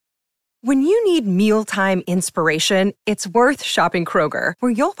When you need mealtime inspiration, it's worth shopping Kroger,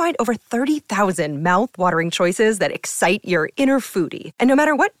 where you'll find over 30,000 mouth-watering choices that excite your inner foodie. And no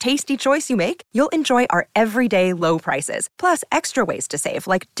matter what tasty choice you make, you'll enjoy our everyday low prices, plus extra ways to save,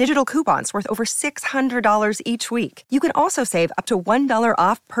 like digital coupons worth over $600 each week. You can also save up to $1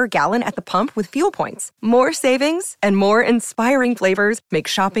 off per gallon at the pump with fuel points. More savings and more inspiring flavors make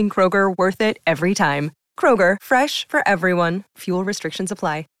shopping Kroger worth it every time. Kroger, fresh for everyone. Fuel restrictions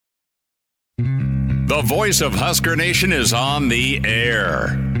apply. The voice of Husker Nation is on the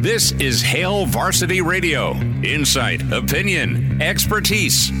air. This is Hail Varsity Radio. Insight, opinion,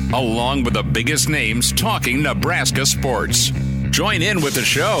 expertise, along with the biggest names talking Nebraska sports. Join in with the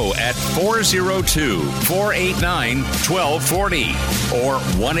show at 402-489-1240 or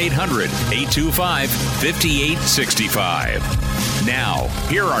 1-800-825-5865. Now,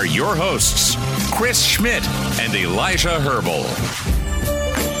 here are your hosts, Chris Schmidt and Elijah Herbal.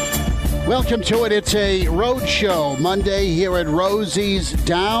 Welcome to it. It's a road show Monday here at Rosie's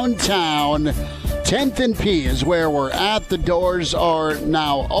downtown. 10th and P is where we're at. The doors are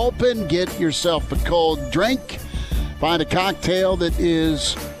now open. Get yourself a cold drink. Find a cocktail that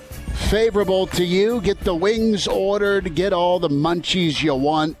is favorable to you. Get the wings ordered. Get all the munchies you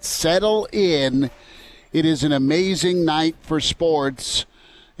want. Settle in. It is an amazing night for sports.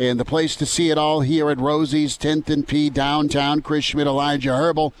 And the place to see it all here at Rosie's 10th and P downtown. Chris Schmidt, Elijah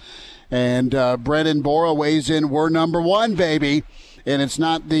Herbal. And Brennan Bora weighs in. We're number one, baby. And it's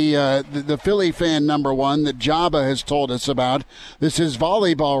not the Philly fan number one that Jabba has told us about. This is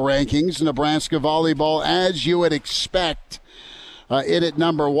volleyball rankings. Nebraska volleyball, as you would expect, in at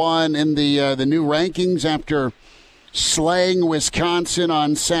number one in the new rankings after slaying Wisconsin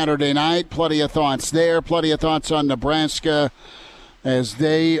on Saturday night. Plenty of thoughts there. Plenty of thoughts on Nebraska as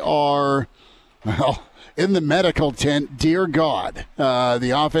they are, well, in the medical tent, dear God.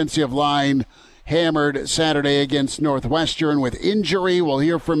 The offensive line hammered Saturday against Northwestern with injury. We'll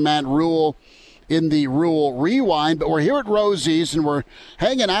hear from Matt Rule in the Rule Rewind. But we're here at Rosie's, and we're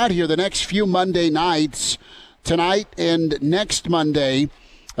hanging out here the next few Monday nights, tonight and next Monday.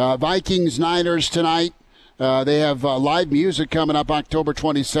 Vikings-Niners tonight. They have live music coming up October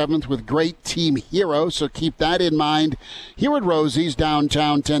 27th with great team heroes, so keep that in mind. Here at Rosie's,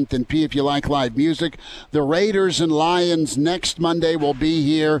 downtown 10th and P, if you like live music. The Raiders and Lions next Monday will be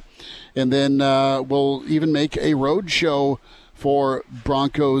here, and then we'll even make a road show for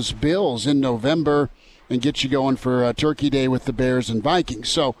Broncos-Bills in November and get you going for Turkey Day with the Bears and Vikings.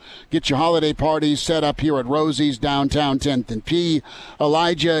 So get your holiday parties set up here at Rosie's, downtown 10th and P.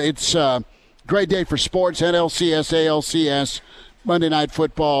 Elijah, it's great day for sports, NLCS, ALCS, Monday Night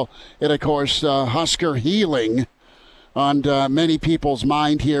Football, and, of course, Husker healing on many people's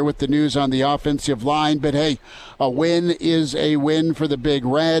mind here with the news on the offensive line. But, hey, a win is a win for the Big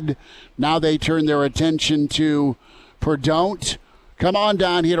Red. Now they turn their attention to Perdon't. Come on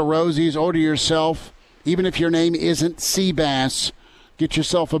down here to Rosie's, order yourself, even if your name isn't Seabass, get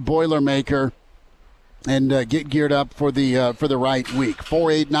yourself a Boilermaker and get geared up for the right week.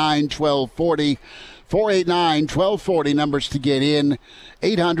 489-1240. 489-1240, numbers to get in.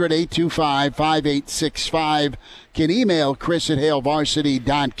 800-825-5865. Can email Chris at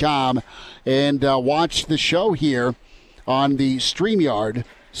HailVarsity.com and watch the show here on the StreamYard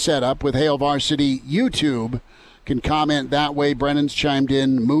setup with Hail Varsity YouTube. Can comment that way. Brennan's chimed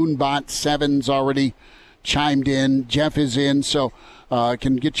in. Moonbot7's already chimed in. Jeff is in, so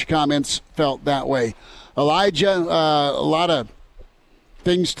can get your comments felt that way. Elijah, a lot of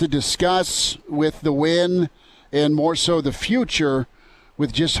things to discuss with the win and more so the future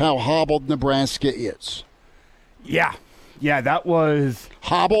with just how hobbled Nebraska is. Yeah, that was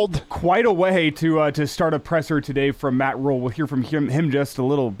hobbled. Quite a way to start a presser today from Matt Rule. We'll hear from him just a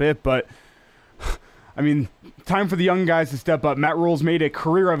little bit, but I mean, time for the young guys to step up. Matt Rule's made a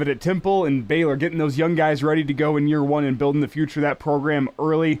career of it at Temple and Baylor, getting those young guys ready to go in year one and building the future of that program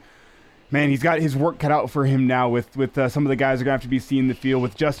early. Man, he's got his work cut out for him now with some of the guys that are going to have to be seen in the field.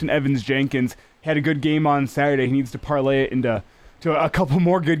 With Justin Evans-Jenkins, had a good game on Saturday. He needs to parlay it into a couple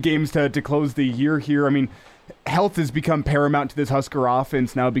more good games to close the year here. I mean, health has become paramount to this Husker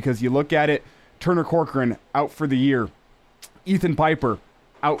offense now because you look at it, Turner Corcoran out for the year. Ethan Piper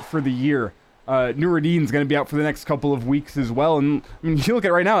out for the year. Nuruddin's going to be out for the next couple of weeks as well. And I mean, you look at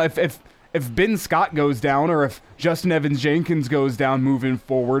it right now, if Ben Scott goes down or if Justin Evans-Jenkins goes down moving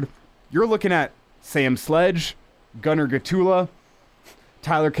forward, you're looking at Sam Sledge, Gunnar Gatula,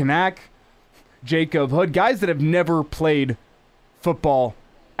 Tyler Kanak, Jacob Hood, guys that have never played football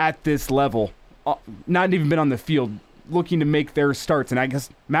at this level, not even been on the field, looking to make their starts. And I guess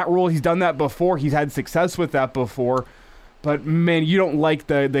Matt Rule, he's done that before. He's had success with that before. But, man, you don't like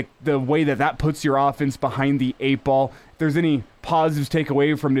the way that puts your offense behind the 8 ball. If there's any positives to take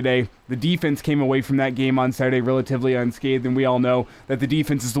away from today, the defense came away from that game on Saturday relatively unscathed, and we all know that the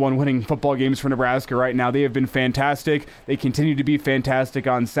defense is the one winning football games for Nebraska right now. They have been fantastic. They continue to be fantastic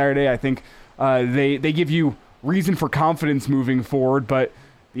on Saturday. I think they give you reason for confidence moving forward, but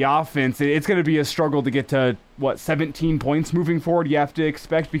the offense, it's going to be a struggle to get to, 17 points moving forward, you have to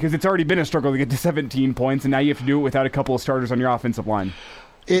expect, because it's already been a struggle to get to 17 points, and now you have to do it without a couple of starters on your offensive line.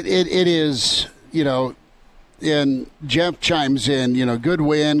 It is, and Jeff chimes in, good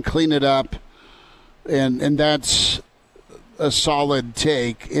win, clean it up, and that's a solid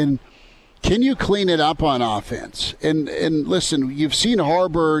take. And can you clean it up on offense? And listen, you've seen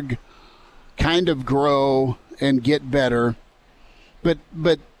Harburg kind of grow and get better, but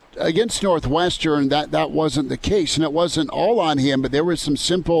against Northwestern, that wasn't the case, and it wasn't all on him, but there were some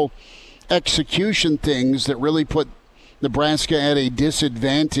simple execution things that really put Nebraska at a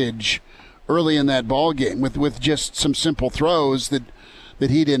disadvantage early in that ball game with just some simple throws that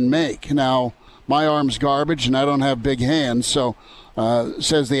he didn't make. Now, my arm's garbage, and I don't have big hands, so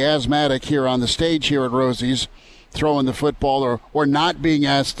says the asthmatic here on the stage here at Rosie's, throwing the football or not being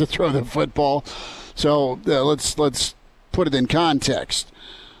asked to throw the football. So let's put it in context.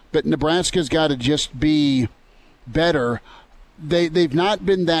 But Nebraska's got to just be better. They've not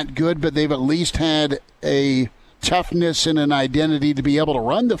been that good, but they've at least had a toughness and an identity to be able to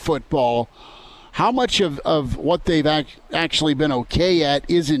run the football. How much of what they've actually been okay at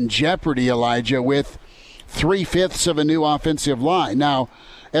is in jeopardy, Elijah, with 3/5 of a new offensive line? Now,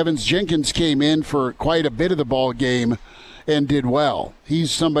 Evans Jenkins came in for quite a bit of the ball game and did well.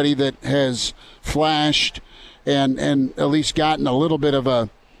 He's somebody that has flashed and at least gotten a little bit of a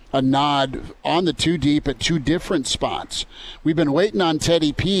nod on the 2 deep at 2 different spots. We've been waiting on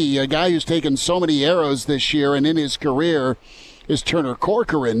Teddy P, a guy who's taken so many arrows this year and in his career is Turner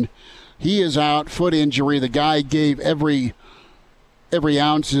Corcoran. He is out, foot injury. The guy gave every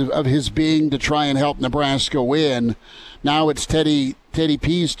ounce of his being to try and help Nebraska win. Now it's Teddy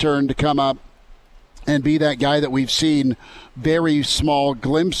P's turn to come up and be that guy that we've seen very small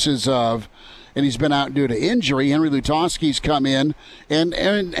glimpses of, and he's been out due to injury. Henry Lutovsky's come in and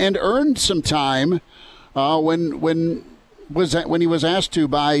earned some time when he was asked to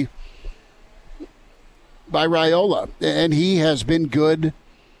by Raiola, and he has been good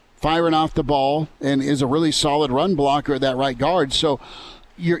firing off the ball and is a really solid run blocker at that right guard. So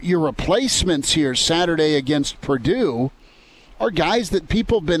your replacements here Saturday against Purdue are guys that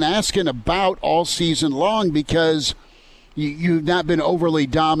people have been asking about all season long because you've not been overly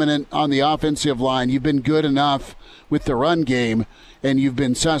dominant on the offensive line. You've been good enough with the run game, and you've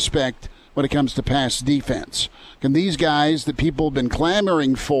been suspect when it comes to pass defense. Can these guys that people have been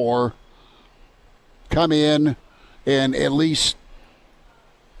clamoring for come in and at least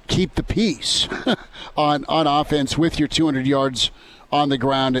keep the peace on offense with your 200 yards on the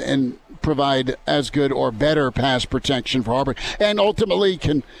ground and provide as good or better pass protection for Harburg? And ultimately,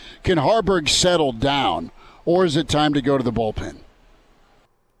 can Harburg settle down, or is it time to go to the bullpen?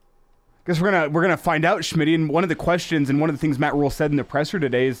 Guess we're gonna find out, Schmitty. And one of the questions and one of the things Matt Rule said in the presser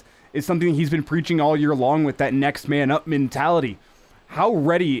today is something he's been preaching all year long with that next man up mentality. How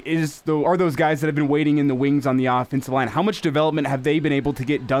ready are those guys that have been waiting in the wings on the offensive line? How much development have they been able to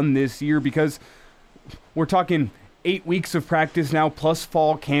get done this year? Because we're talking 8 weeks of practice now, plus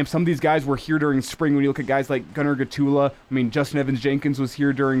fall camp. Some of these guys were here during spring. When you look at guys like Gunnar Gatula, Justin Evans Jenkins was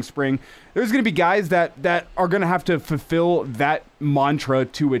here during spring. There's going to be guys that are going to have to fulfill that mantra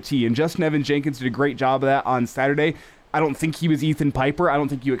to a T. And Justin Evans Jenkins did a great job of that on Saturday. I don't think he was Ethan Piper. I don't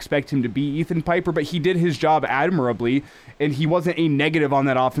think you expect him to be Ethan Piper, but he did his job admirably, and he wasn't a negative on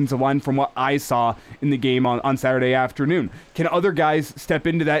that offensive line from what I saw in the game on Saturday afternoon. Can other guys step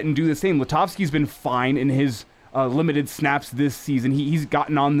into that and do the same? Lutovsky's been fine in his limited snaps this season. He's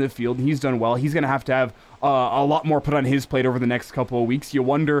gotten on the field, and he's done well. He's going to have a lot more put on his plate over the next couple of weeks. You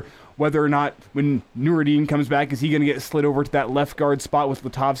wonder whether or not when Nuruddin comes back, is he going to get slid over to that left guard spot with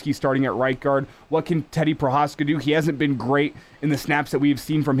Lutovsky starting at right guard? What can Teddy Prohaska do? He hasn't been great in the snaps that we've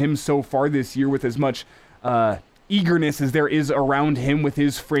seen from him so far this year with as much eagerness as there is around him with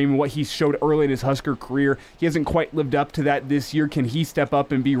his frame and what he showed early in his Husker career. He hasn't quite lived up to that this year. Can he step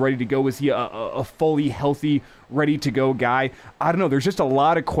up and be ready to go? Is he a fully healthy, ready-to-go guy? I don't know. There's just a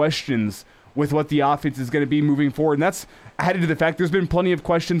lot of questions with what the offense is going to be moving forward, and that's added to the fact there's been plenty of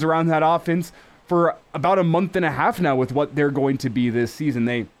questions around that offense for about a month and a half now with what they're going to be this season.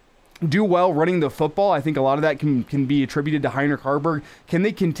 They do well running the football. I think a lot of that can be attributed to Heinrich Harburg. Can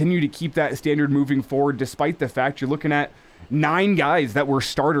they continue to keep that standard moving forward despite the fact you're looking at 9 guys that were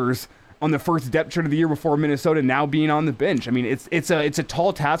starters on the first depth chart of the year before Minnesota now being on the bench. I mean, it's a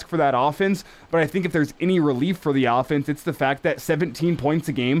tall task for that offense, but I think if there's any relief for the offense, it's the fact that 17 points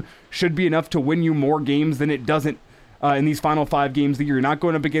a game should be enough to win you more games than it doesn't in these final 5 games of the year. You're not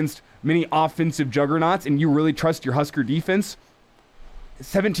going up against many offensive juggernauts, and you really trust your Husker defense.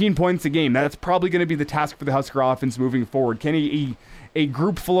 17 points a game, that's probably going to be the task for the Husker offense moving forward. Can a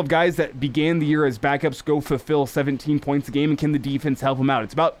group full of guys that began the year as backups go fulfill 17 points a game, and can the defense help them out?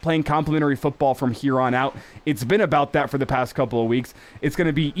 It's about playing complementary football from here on out. It's been about that for the past couple of weeks. It's going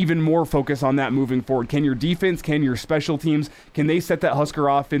to be even more focus on that moving forward. Can your defense, can your special teams, can they set that Husker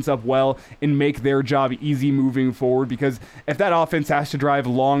offense up well and make their job easy moving forward? Because if that offense has to drive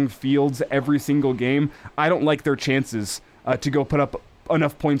long fields every single game, I don't like their chances to go put up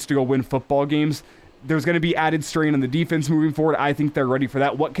enough points to go win football games. There's going to be added strain on the defense moving forward. I think they're ready for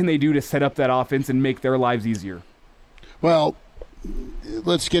that. What can they do to set up that offense and make their lives easier? Well,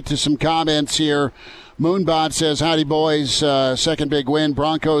 let's get to some comments here. Moonbot says, howdy, boys. Second big win.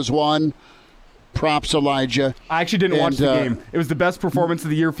 Broncos won. Props, Elijah. I actually didn't watch the game. It was the best performance of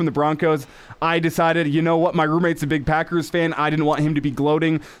the year from the Broncos. I decided, you know what, my roommate's a big Packers fan. I didn't want him to be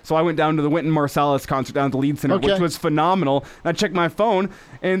gloating, so I went down to the Wynton Marsalis concert down at the Leeds Center, which was phenomenal. And I checked my phone,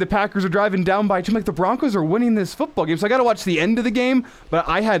 and the Packers are driving down by 2. I'm like, the Broncos are winning this football game, so I got to watch the end of the game. But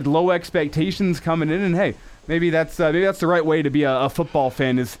I had low expectations coming in, and hey, maybe that's the right way to be a football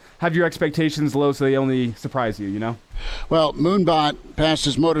fan, is have your expectations low so they only surprise you, you know? Well, Moonbot passed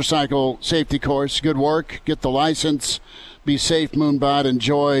his motorcycle safety course. Good work. Get the license. Be safe, Moonbot.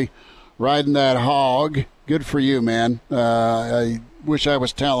 Enjoy riding that hog. Good for you, man. I wish I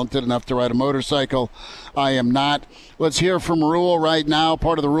was talented enough to ride a motorcycle. I am not. Let's hear from Rule right now,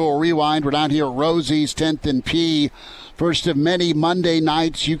 part of the Rule Rewind. We're down here at Rosie's, 10th and P. First of many Monday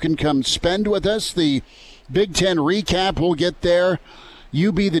nights you can come spend with us. The Big Ten recap, we'll get there.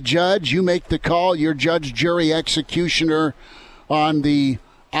 You be the judge. You make the call. You're judge, jury, executioner on the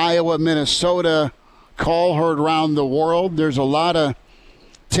Iowa-Minnesota call heard around the world. There's a lot of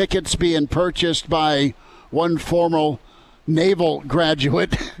tickets being purchased by one former naval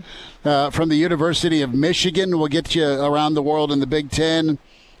graduate from the University of Michigan. We'll get you around the world in the Big Ten.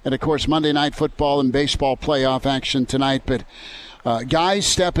 And, of course, Monday Night Football and baseball playoff action tonight. But guys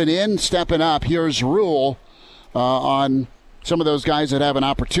stepping in, stepping up. Here's Rule on some of those guys that have an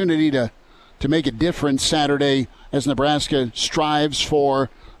opportunity to make a difference Saturday as Nebraska strives for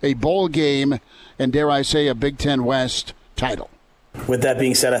a bowl game and, dare I say, a Big Ten West title. With that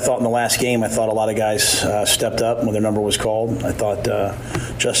being said, I thought in the last game, a lot of guys stepped up when their number was called. I thought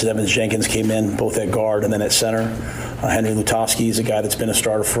Justin Evans-Jenkins came in both at guard and then at center. Henry Lutovsky is a guy that's been a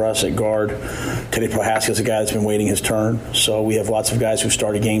starter for us at guard. Teddy Prohaska is a guy that's been waiting his turn. So we have lots of guys who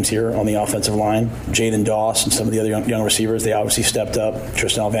started games here on the offensive line. Jaden Doss and some of the other young receivers, they obviously stepped up.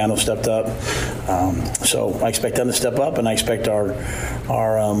 Tristan Alvano stepped up. So I expect them to step up, and I expect our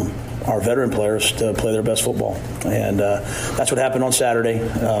veteran players to play their best football. And that's what happened on Saturday.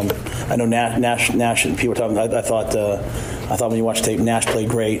 I know Nash people were talking, I thought when you watch tape, Nash played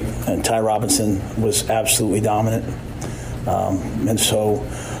great, and Ty Robinson was absolutely dominant. And so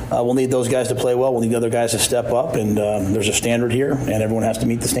we'll need those guys to play well. We'll need the other guys to step up, and there's a standard here, and everyone has to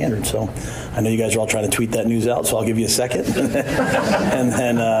meet the standard. So I know you guys are all trying to tweet that news out, so I'll give you a second and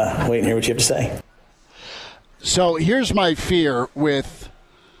then wait and hear what you have to say. So here's my fear with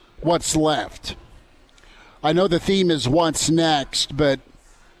what's left. I know the theme is what's next, but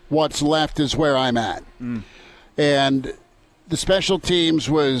what's left is where I'm at. And the special teams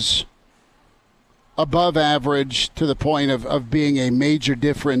was above average to the point of being a major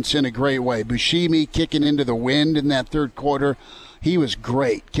difference in a great way. Bushimi kicking into the wind in that third quarter. He was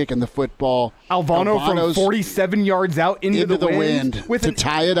great kicking the football. Alvano from 47 yards out into the wind to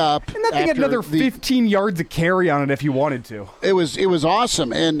tie it up. And that thing had another 15 yards of carry on it if you wanted to. It was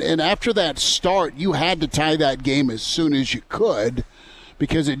awesome. And after that start, you had to tie that game as soon as you could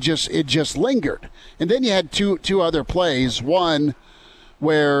because it just lingered. And then you had two other plays. One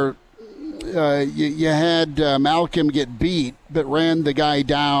where you had Malcolm get beat but ran the guy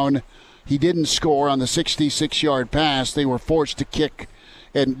down. He didn't score on the 66-yard pass. They were forced to kick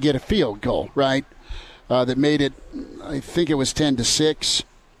and get a field goal, right? That made it, I think it was 10-6.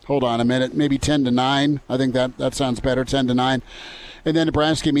 Hold on a minute, maybe 10-9. I think that sounds better, 10-9. And then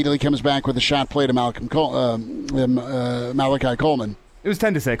Nebraska immediately comes back with a shot play to Malachi Coleman. It was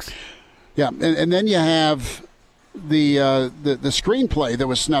 10-6. Yeah, and then you have the screenplay that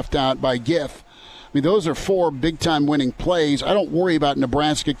was snuffed out by Giff. I mean, those are 4 big-time winning plays. I don't worry about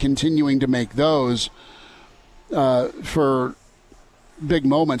Nebraska continuing to make those for big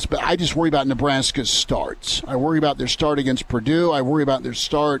moments, but I just worry about Nebraska's starts. I worry about their start against Purdue. I worry about their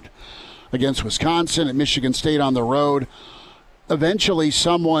start against Wisconsin, at Michigan State on the road. Eventually,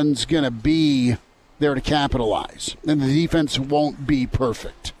 someone's going to be there to capitalize, and the defense won't be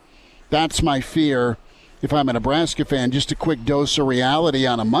perfect. That's my fear if I'm a Nebraska fan. Just a quick dose of reality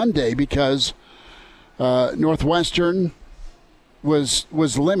on a Monday, because Northwestern was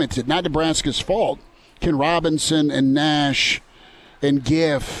limited. Not Nebraska's fault. Ken Robinson and Nash and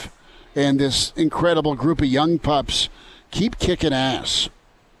Giff and this incredible group of young pups keep kicking ass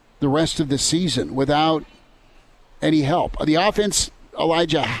the rest of the season without any help. The offense,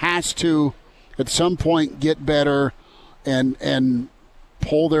 Elijah, has to at some point get better and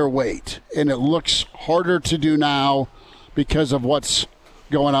pull their weight. And it looks harder to do now because of what's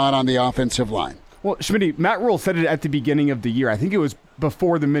going on the offensive line. Well, Schmitty, Matt Rule said it at the beginning of the year. I think it was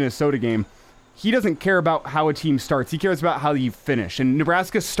before the Minnesota game. He doesn't care about how a team starts. He cares about how you finish. And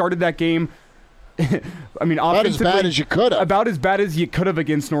Nebraska started that game, I mean, about as bad as you could have. About as bad as you could have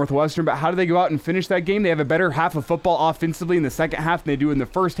against Northwestern. But how do they go out and finish that game? They have a better half of football offensively in the second half than they do in the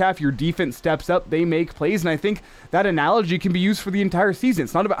first half. Your defense steps up. They make plays. And I think that analogy can be used for the entire season.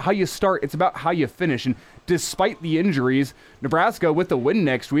 It's not about how you start. It's about how you finish. And despite the injuries, Nebraska, with the win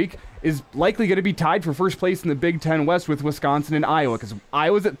next week, is likely going to be tied for first place in the Big Ten West with Wisconsin and Iowa, because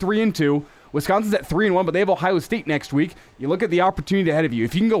Iowa's at 3-2. Wisconsin's at 3-1, but they have Ohio State next week. You look at the opportunity ahead of you.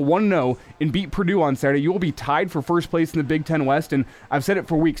 If you can go 1-0 and beat Purdue on Saturday, you will be tied for first place in the Big Ten West. And I've said it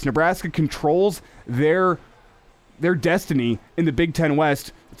for weeks, Nebraska controls their destiny in the Big Ten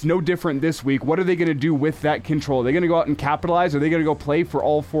West. It's no different this week. What are they going to do with that control? Are they going to go out and capitalize? Are they going to go play for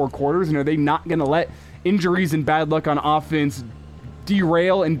all four quarters? And are they not going to let injuries and bad luck on offense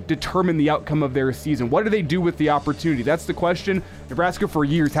derail and determine the outcome of their season? What do they do with the opportunity? That's the question. Nebraska for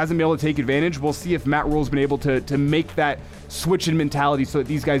years hasn't been able to take advantage. We'll see if Matt Rule's been able to make that switch in mentality so that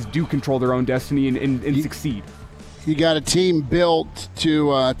these guys do control their own destiny and succeed. You got a team built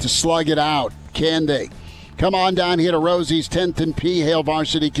to slug it out. Can they? Come on down here to Rosie's 10th and P. Hail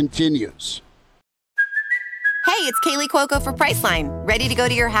Varsity continues. Hey, it's Kaylee Cuoco for Priceline. Ready to go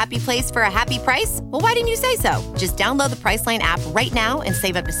to your happy place for a happy price? Well, why didn't you say so? Just download the Priceline app right now and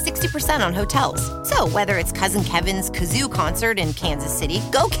save up to 60% on hotels. So whether it's Cousin Kevin's Kazoo Concert in Kansas City,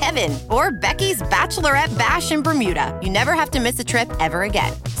 go Kevin, or Becky's Bachelorette Bash in Bermuda, you never have to miss a trip ever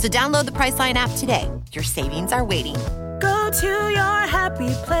again. So download the Priceline app today. Your savings are waiting. Go to your happy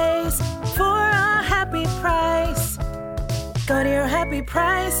place for a happy price. Go to your happy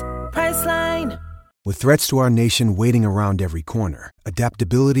price, Priceline. With threats to our nation waiting around every corner,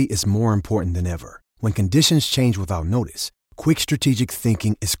 adaptability is more important than ever. When conditions change without notice, quick strategic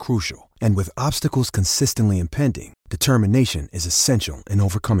thinking is crucial. And with obstacles consistently impending, determination is essential in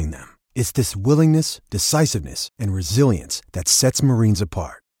overcoming them. It's this willingness, decisiveness, and resilience that sets Marines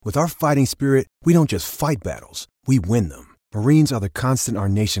apart. With our fighting spirit, we don't just fight battles, we win them. Marines are the constant our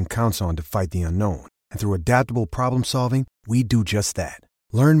nation counts on to fight the unknown. And through adaptable problem solving, we do just that.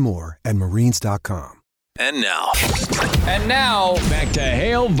 Learn more at Marines.com. And now, back to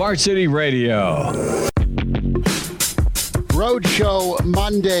Hail Varsity Radio. Roadshow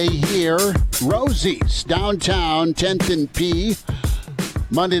Monday here. Rosie's, downtown, 10th and P.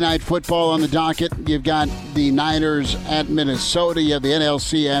 Monday Night Football on the docket. You've got the Niners at Minnesota. You have the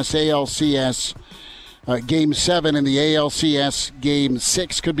NLCS, ALCS Game 7 and the ALCS Game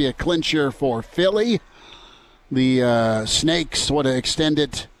 6. Could be a clincher for Philly. The Snakes want to extend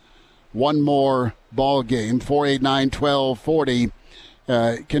it one more ball game. 489-1240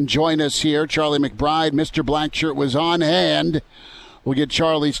 can join us here. Charlie McBride, Mr. Blackshirt, was on hand. We'll get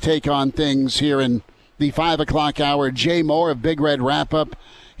Charlie's take on things here in the 5 o'clock hour. Jay Moore of Big Red Wrap-Up.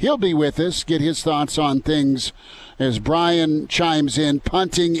 He'll be with us, get his thoughts on things as Brian chimes in.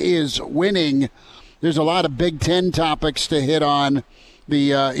 Punting is winning. There's a lot of Big Ten topics to hit on.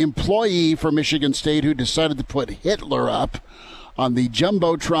 The employee for Michigan State who decided to put Hitler up on the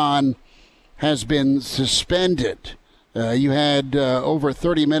Jumbotron has been suspended. You had over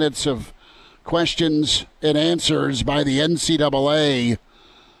 30 minutes of questions and answers by the NCAA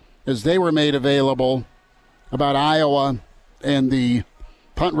as they were made available about Iowa and the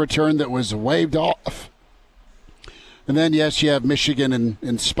punt return that was waved off. And then, yes, you have Michigan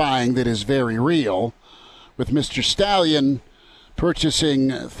and spying that is very real, with Mr. Stallion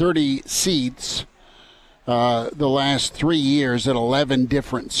purchasing 30 seats the last 3 years at 11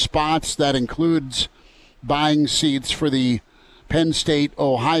 different spots. That includes buying seats for the Penn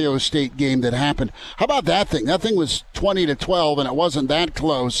State-Ohio State game that happened. How about that thing? That thing was 20-12, and it wasn't that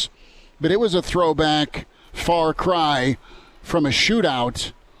close, but it was a throwback far cry from a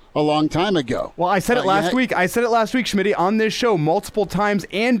shootout a long time ago. Well, I said it last week. I said it last week, Schmitty, on this show multiple times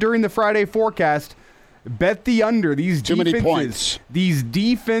and during the Friday forecast. Bet the under. Too many points. These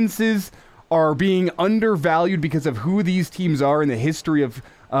defenses are being undervalued because of who these teams are in the history of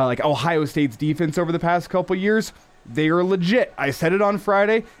like Ohio State's defense over the past couple years. They are legit. I said it on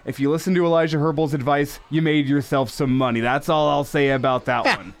Friday. If you listen to Elijah Herbal's advice, you made yourself some money. That's all I'll say about that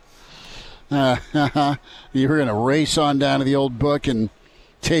one. You're going to race on down to the old book and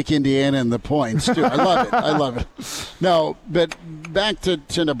take Indiana and the points, too. I love it. I love it. No, but back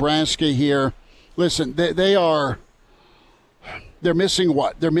to Nebraska here. Listen, they're missing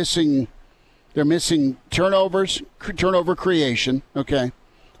what? They're missing turnovers, turnover creation, okay,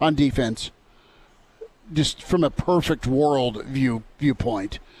 on defense. Just from a perfect world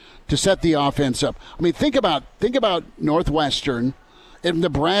viewpoint to set the offense up. I mean, think about Northwestern. If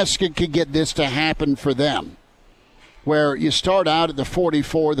Nebraska could get this to happen for them, where you start out at the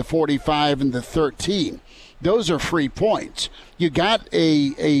 44, the 45, and the 13. Those are free points. You got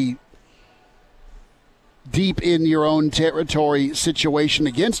a deep in your own territory situation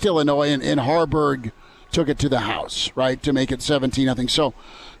against Illinois, and Harburg took it to the house, right, to make it 17-0. So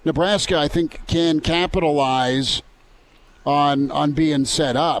Nebraska, I think, can capitalize on being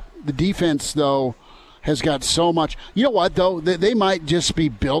set up. The defense, though, has got so much. You know what, though? They might just be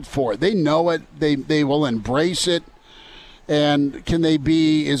built for it. They know it. They will embrace it. And can they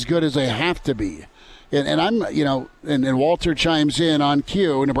be as good as they have to be? And I'm, and Walter chimes in on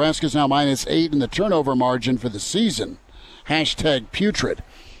cue. Nebraska's now -8 in the turnover margin for the season. #putrid.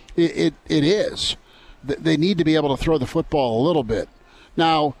 It is. They need to be able to throw the football a little bit.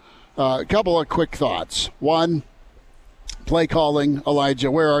 Now, a couple of quick thoughts. One, play calling.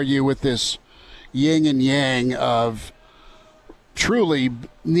 Elijah, where are you with this yin and yang of truly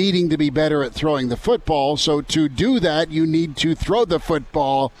needing to be better at throwing the football? So to do that, you need to throw the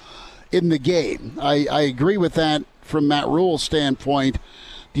football in the game. I agree with that from Matt Rule's standpoint.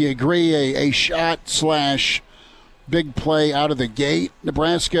 Do you agree a shot/big play out of the gate?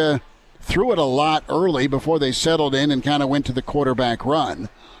 Nebraska threw it a lot early before they settled in and kind of went to the quarterback run.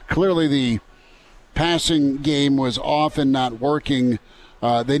 Clearly the passing game was off and not working.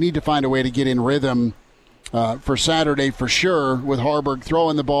 They need to find a way to get in rhythm for Saturday for sure, with Harburg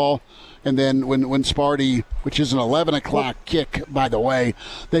throwing the ball. And then when Sparty, which is an 11 o'clock kick, by the way,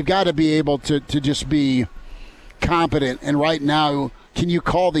 they've got to be able to just be competent. And right now, can you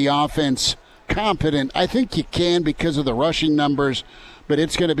call the offense competent? I think you can because of the rushing numbers, but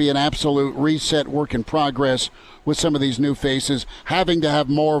it's going to be an absolute reset, work in progress with some of these new faces having to have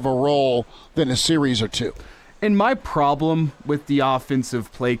more of a role than a series or two. And my problem with the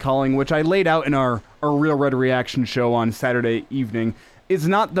offensive play calling, which I laid out in our Real Red Reaction show on Saturday evening, is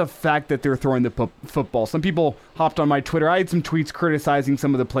not the fact that they're throwing the football. Some people hopped on my Twitter. I had some tweets criticizing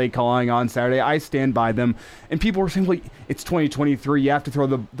some of the play calling on Saturday. I stand by them. And people were saying, well, it's 2023. You have to throw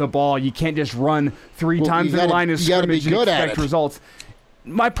the ball. You can't just run three times in the line of scrimmage and expect results.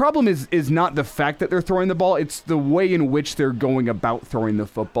 My problem is not the fact that they're throwing the ball. It's the way in which they're going about throwing the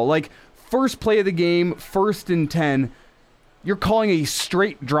football. Like, first play of the game, 1st and 10, you're calling a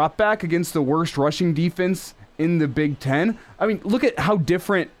straight drop back against the worst rushing defense in the Big Ten. I mean, look at how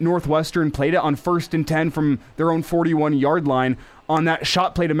different Northwestern played it on 1st and 10 from their own 41-yard line on that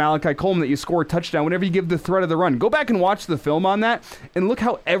shot play to Malachi Coleman that you score a touchdown whenever you give the threat of the run. Go back and watch the film on that, and look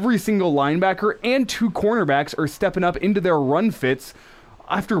how every single linebacker and 2 cornerbacks are stepping up into their run fits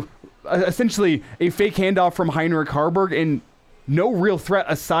after essentially a fake handoff from Heinrich Harburg and no real threat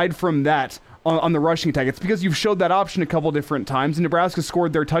aside from that on the rushing attack. It's because you've showed that option a couple different times, and Nebraska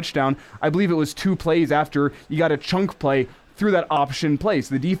scored their touchdown. I believe it was 2 plays after you got a chunk play through that option play.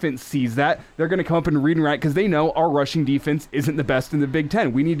 So the defense sees that. They're going to come up and read and write because they know our rushing defense isn't the best in the Big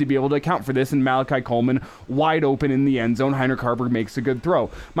Ten. We need to be able to account for this, and Malachi Coleman wide open in the end zone. Heinrich Harburg makes a good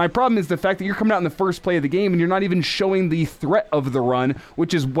throw. My problem is the fact that you're coming out in the first play of the game and you're not even showing the threat of the run,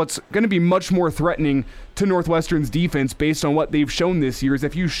 which is what's going to be much more threatening to Northwestern's defense based on what they've shown this year, is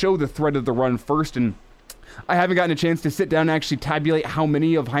if you show the threat of the run first. And I haven't gotten a chance to sit down and actually tabulate how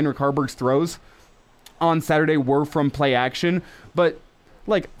many of Heinrich Harburg's throws on Saturday were from play action, but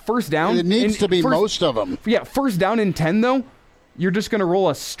like first down, it needs to be most of them. Yeah, 1st down and 10 though, you're just going to roll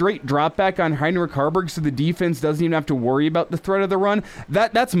a straight drop back on Heinrich Harburg so the defense doesn't even have to worry about the threat of the run.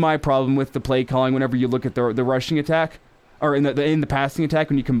 That's my problem with the play calling whenever you look at the rushing attack or in the passing attack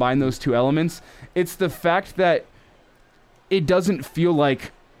when you combine those two elements. It's the fact that it doesn't feel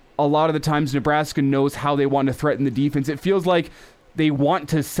like a lot of the times Nebraska knows how they want to threaten the defense. It feels like they want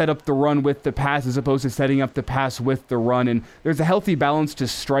to set up the run with the pass as opposed to setting up the pass with the run. And there's a healthy balance to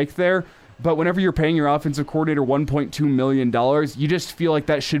strike there. But whenever you're paying your offensive coordinator $1.2 million, you just feel like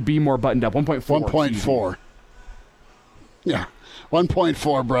that should be more buttoned up. 1.4. 1.4. Yeah.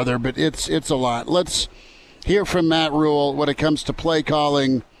 1.4, brother, but it's a lot. Let's hear from Matt Rule when it comes to play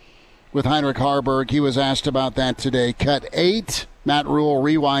calling with Heinrich Harburg. He was asked about that today. Cut 8. Matt Rule,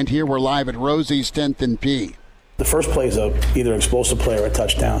 rewind here. We're live at Rosie's 10th and P. The first play is either explosive play or a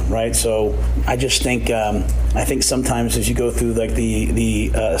touchdown, right? So I just think sometimes as you go through like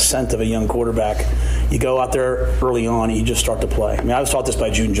the ascent of a young quarterback, you go out there early on and you just start to play. I mean, I was taught this by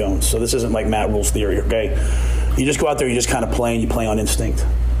June Jones, so this isn't like Matt Rule's theory, okay? You just go out there, you just kind of play, and you play on instinct.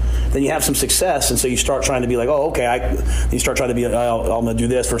 Then you have some success, and so you start trying to be like, oh, okay. You start trying to be, I'm going to do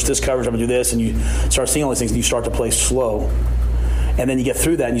this versus this coverage. I'm going to do this, and you start seeing all these things, and you start to play slow. And then you get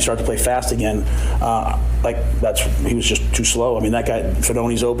through that and you start to play fast again. He was just too slow. I mean, that guy,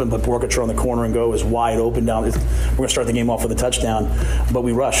 Fidoni's open, but Borkacher on the corner and go is wide open down. We're going to start the game off with a touchdown, but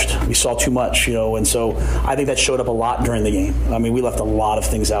we rushed. We saw too much, and so I think that showed up a lot during the game. I mean, we left a lot of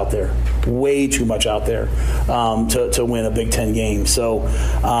things out there, way too much out there to win a Big Ten game. So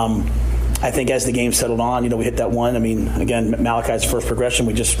I think as the game settled on, we hit that one. I mean, again, Malachi's first progression,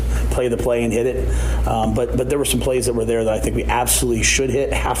 we just played the play and hit it. But there were some plays that were there that I think we absolutely should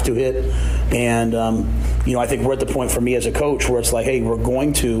hit, have to hit. And, I think we're at the point for me as a coach where it's like, hey, we're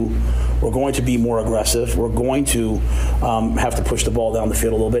going to be more aggressive. We're going to have to push the ball down the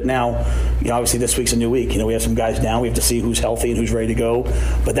field a little bit. Now, obviously this week's a new week. We have some guys down. We have to see who's healthy and who's ready to go.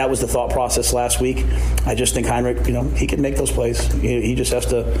 But that was the thought process last week. I just think Heinrich, he can make those plays. He just has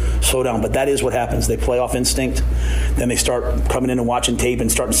to slow down. But that is what happens. They play off instinct. Then they start coming in and watching tape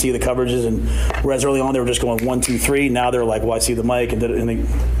and starting to see the coverages. And whereas early on they were just going 1, 2, 3, now they're like, well, I see the mic, and they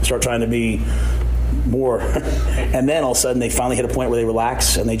start trying to be more. And then all of a sudden they finally hit a point where they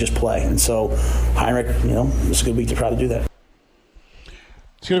relax and they just play. And so Heinrich, it's a good week to try to do that.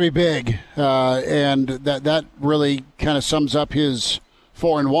 It's going to be big, and that really kind of sums up his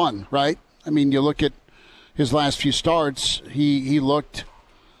 4-1, right? I mean, you look at his last few starts, he looked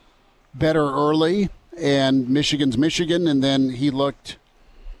better early, and Michigan's Michigan, and then he looked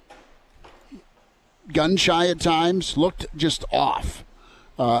gun-shy at times, looked just off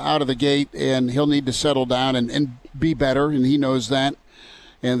out of the gate, and he'll need to settle down and be better, and he knows that,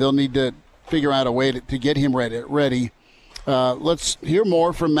 and they'll need to figure out a way to get him ready. Let's hear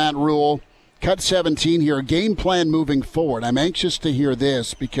more from Matt Rule. Cut 17 here, game plan moving forward. I'm anxious to hear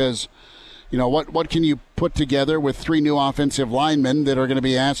this because, what can you put together with 3 new offensive linemen that are going to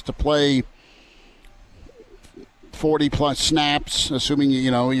be asked to play 40-plus snaps, assuming,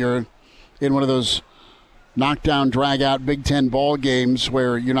 you're in one of those knockdown, drag-out Big Ten ball games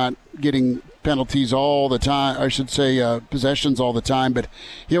where you're not getting penalties all the time, I should say possessions all the time. But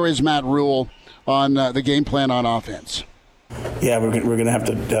here is Matt Rule on the game plan on offense. Yeah, we're going to have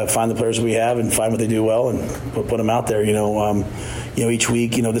to find the players we have and find what they do well and put them out there. Each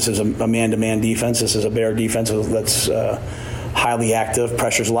week, this is a man-to-man defense. This is a bear defense that's highly active.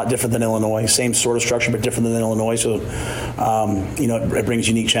 Pressure's a lot different than Illinois. Same sort of structure, but different than Illinois. So, it brings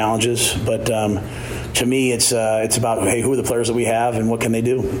unique challenges. But to me, it's about, hey, who are the players that we have and what can they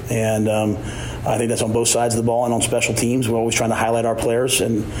do? And I think that's on both sides of the ball and on special teams. We're always trying to highlight our players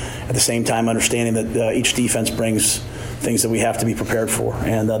and at the same time understanding that each defense brings things that we have to be prepared for.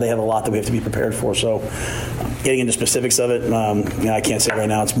 And they have a lot that we have to be prepared for. So getting into specifics of it, I can't say right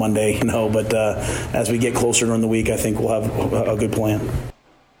now. It's Monday, but as we get closer during the week, I think we'll have a good plan.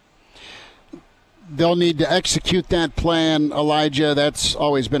 They'll need to execute that plan, Elijah. That's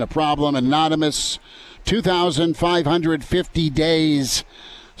always been a problem. Anonymous, 2,550 days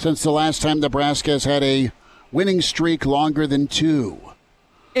since the last time Nebraska has had a winning streak longer than 2.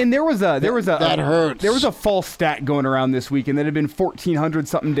 And there was that hurts. There was a false stat going around this week, and that had been 1,400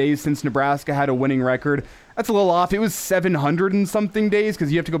 something days since Nebraska had a winning record. That's a little off. It was 700 and something days because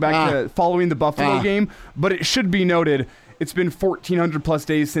you have to go back to following the Buffalo game. But it should be noted, it's been 1,400 plus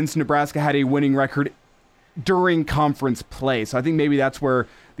days since Nebraska had a winning record during conference play. So I think maybe that's where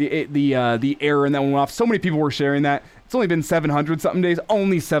the error in that one went off. So many people were sharing that. It's only been 700 something days,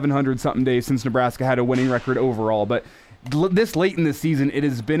 only 700 something days since Nebraska had a winning record overall. But this late in the season, it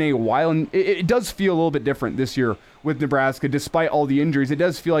has been a while, and it does feel a little bit different this year with Nebraska. Despite all the injuries, it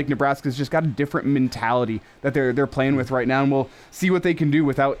does feel like Nebraska's just got a different mentality that they're playing with right now, and we'll see what they can do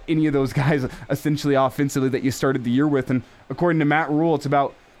without any of those guys essentially offensively that you started the year with. And according to Matt Rule, it's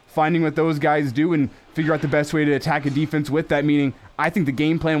about finding what those guys do and figure out the best way to attack a defense with that, meaning I think the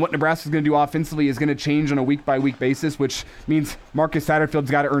game plan, what Nebraska's going to do offensively, is going to change on a week-by-week basis, which means Marcus Satterfield's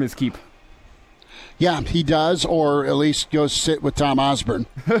got to earn his keep. Yeah, he does, or at least go sit with Tom Osborne.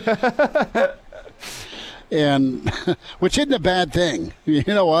 And which isn't a bad thing. You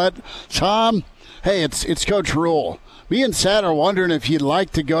know what, Tom? Hey, it's Coach Rule. Me and Sat are wondering if you'd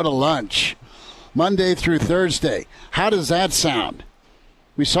like to go to lunch. Monday through Thursday. How does that sound?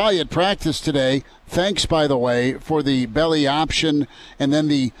 We saw you at practice today. Thanks, by the way, for the belly option and then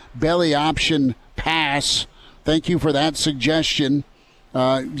the belly option pass. Thank you for that suggestion.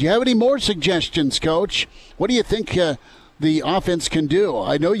 Do you have any more suggestions, Coach? What do you think the offense can do?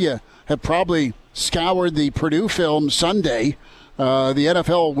 I know you have probably scoured the Purdue film Sunday. The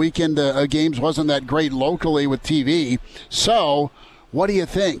NFL weekend games wasn't that great locally with TV. So, what do you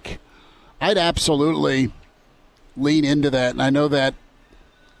think? I'd absolutely lean into that. And I know that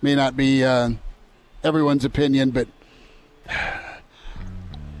may not be everyone's opinion, but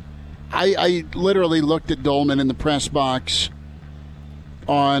I literally looked at Dolman in the press box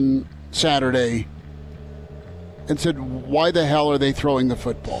on Saturday and said, why the hell are they throwing the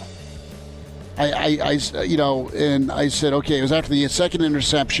football? And I said, okay, it was after the second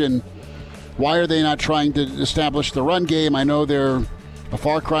interception. Why are they not trying to establish the run game? I know they're a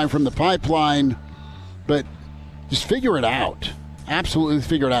far cry from the pipeline, but just figure it out. Absolutely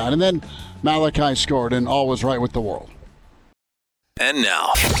figure it out. And then Malachi scored, and all was right with the world. And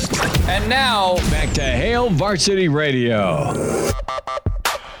now, back to Hail Varsity Radio.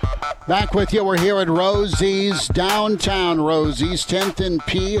 Back with you. We're here at Rosie's, downtown Rosie's, 10th and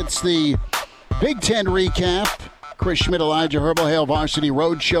P. It's the Big Ten recap. Chris Schmidt, Elijah Herbal, Hail Varsity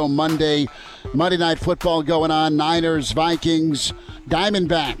Roadshow Monday. Monday Night Football going on. Niners, Vikings,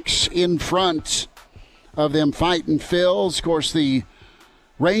 Diamondbacks in front of them fighting Phils. Of course, the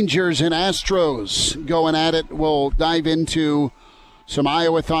Rangers and Astros going at it. We'll dive into some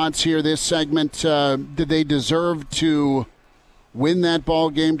Iowa thoughts here this segment. Did they deserve to win that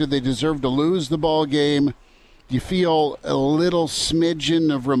ball game? Did they deserve to lose the ball game? Do you feel a little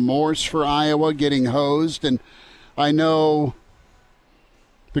smidgen of remorse for Iowa getting hosed? And I know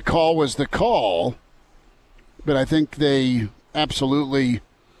the call was the call, but I think they absolutely,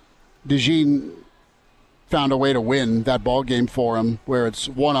 DeJean found a way to win that ball game for him, where it's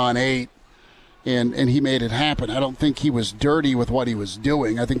 1-on-8, and he made it happen. I don't think he was dirty with what he was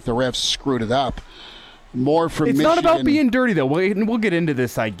doing. I think the refs screwed it up. More from It's Michigan. not about being dirty, though. We'll get into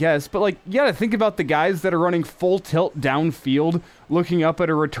this, I guess. But, you got to think about the guys that are running full tilt downfield, looking up at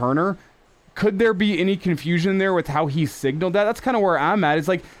a returner. Could there be any confusion there with how he signaled that? That's kind of where I'm at. It's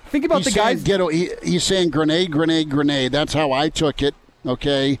think about the guys. He's saying grenade, grenade, grenade. That's how I took it,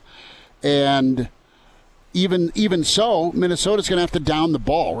 okay? And even so, Minnesota's going to have to down the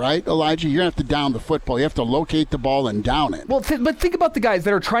ball, right, Elijah? You're going to have to down the football. You have to locate the ball and down it. Well, but think about the guys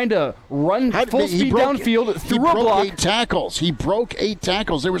that are trying to run full speed downfield through a block. He broke 8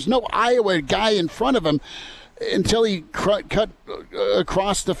 tackles. There was no Iowa guy in front of him until he cut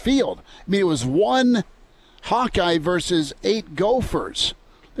across the field. I mean, it was 1 Hawkeye versus 8 Gophers.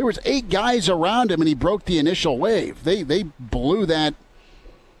 There was 8 guys around him, and he broke the initial wave. They blew that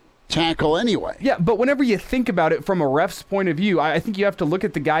tackle anyway. Yeah, but whenever you think about it from a ref's point of view, I think you have to look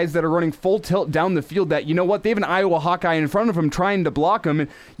at the guys that are running full tilt down the field that, you know what, they have an Iowa Hawkeye in front of him trying to block him, and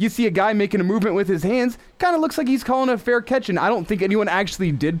you see a guy making a movement with his hands, kind of looks like he's calling a fair catch, and I don't think anyone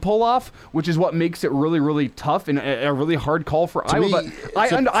actually did pull off, which is what makes it really, really tough and a really hard call for Iowa. Me, but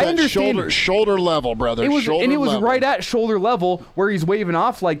I understand. Shoulder level, brother. It was right at shoulder level where he's waving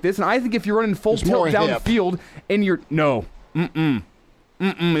off like this, and I think if you're running full tilt downfield and you're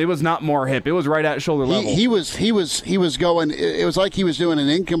it was not more hip. It was right at shoulder level. He was going. It was like he was doing an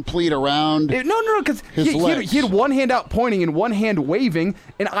incomplete around. Because he had one hand out pointing and one hand waving,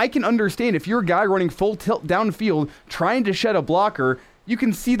 and I can understand if you're a guy running full tilt downfield trying to shed a blocker, you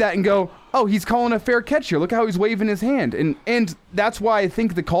can see that and go, oh, he's calling a fair catch here. Look how he's waving his hand, and that's why I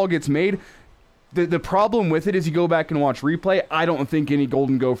think the call gets made. The problem with it is you go back and watch replay. I don't think any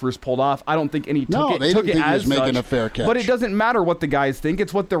Golden Gophers pulled off. I don't think any took it as such. Making a fair catch. But it doesn't matter what the guys think.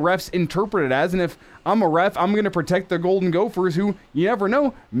 It's what the refs interpret it as. And if I'm a ref, I'm going to protect the Golden Gophers, who you never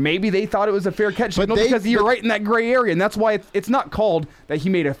know. Maybe they thought it was a fair catch because you're right in that gray area. And that's why it's not called that he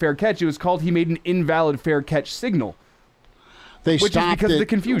made a fair catch. It was called he made an invalid fair catch signal. Which is because of the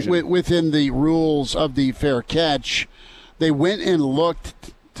confusion. Within the rules of the fair catch, they went and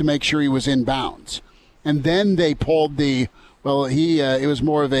looked to make sure he was in bounds. And then they pulled it was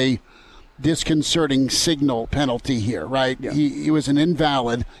more of a disconcerting signal penalty here, right? Yeah. He was an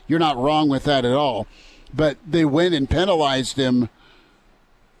invalid. You're not wrong with that at all. But they went and penalized him,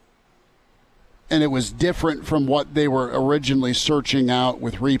 and it was different from what they were originally searching out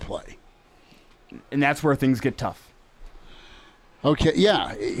with replay. And that's where things get tough. Okay,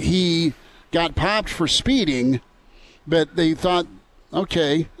 yeah. He got popped for speeding, but they thought,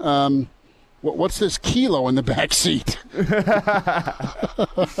 okay, What's this kilo in the back seat?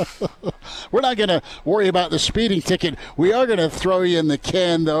 We're not going to worry about the speeding ticket. We are going to throw you in the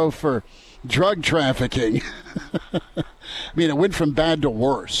can, though, for drug trafficking. I mean, it went from bad to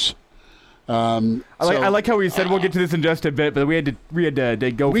worse. I like how we said we'll get to this in just a bit, but we had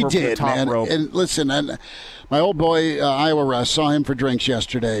to go for the top rope. And listen, my old boy Iowa Russ, saw him for drinks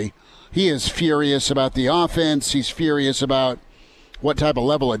yesterday. He is furious about the offense. He's furious about what type of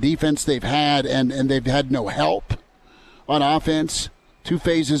level of defense they've had, and they've had no help on offense. 2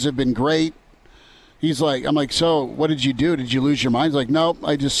 phases have been great. I'm like, so what did you do? Did you lose your mind? He's like, nope,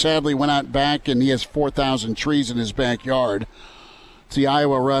 I just sadly went out back, and he has 4,000 trees in his backyard. It's the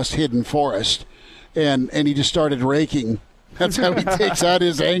Iowa Rust Hidden Forest. And he just started raking. That's how he takes out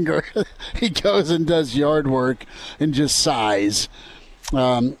his anger. He goes and does yard work and just sighs.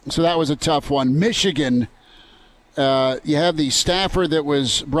 So that was a tough one. Michigan, you have the staffer that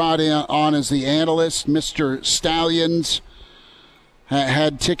was brought on as the analyst, Mr. Stallions,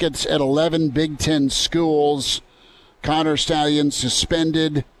 had tickets at 11 Big Ten schools. Connor Stallions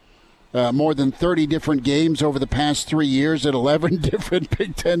suspended more than 30 different games over the past 3 years at 11 different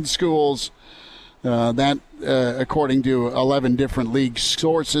Big Ten schools. That according to 11 different league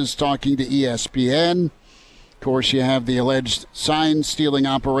sources talking to ESPN. Of course, you have the alleged sign-stealing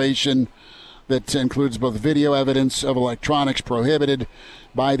operation that includes both video evidence of electronics prohibited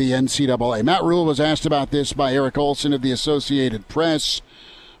by the NCAA. Matt Rule was asked about this by Eric Olson of the Associated Press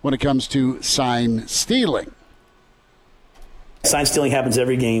when it comes to sign stealing. Sign stealing happens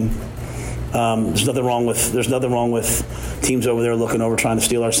every game. There's nothing wrong with teams over there looking over trying to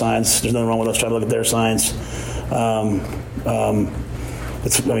steal our signs. There's nothing wrong with us trying to look at their signs.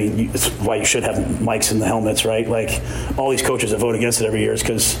 It's why you should have mics in the helmets, right? Like, all these coaches that vote against it every year is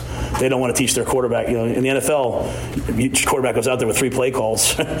because they don't want to teach their quarterback. You know, in the NFL, each quarterback goes out there with 3 play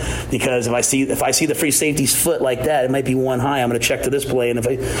calls because if I see the free safety's foot like that, it might be one high. I'm going to check to this play. And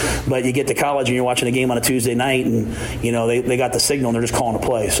but you get to college and you're watching a game on a Tuesday night, and they got the signal and they're just calling a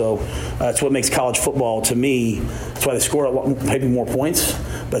play. So that's what makes college football, to me. That's why they score maybe more points,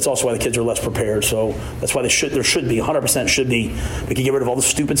 but it's also why the kids are less prepared. So that's why there should be 100% should be. We could get rid of all the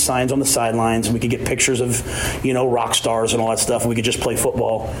stupid signs on the sidelines, and we could get pictures of, rock stars and all that stuff, and we could just play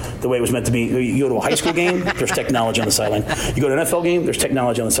football the way it was meant to be. You go to a high school game, there's technology on the sideline. You go to an NFL game, there's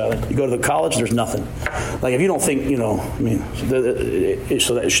technology on the sideline. You go to the college, there's nothing. Like, if you don't think,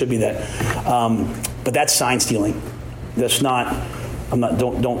 so that it should be that. But that's sign stealing. That's not.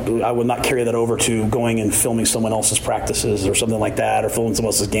 I would not carry that over to going and filming someone else's practices or something like that, or filming someone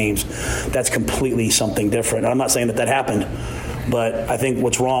else's games. That's completely something different. And I'm not saying that happened, but I think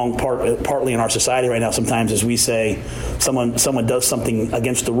what's wrong partly in our society right now sometimes is we say someone does something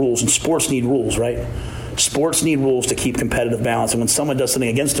against the rules, and sports need rules, right? Sports need rules to keep competitive balance. And when someone does something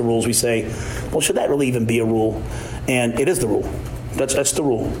against the rules, we say, well, should that really even be a rule? And it is the rule. That's the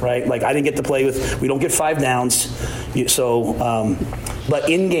rule, right? Like, I didn't get to play with. We don't get 5 downs. But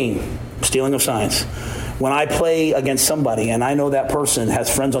in game, stealing of signs. When I play against somebody and I know that person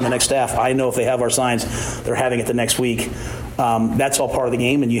has friends on the next staff, I know if they have our signs, they're having it the next week. That's all part of the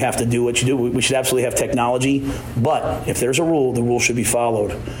game, and you have to do what you do. We should absolutely have technology, but if there's a rule, the rule should be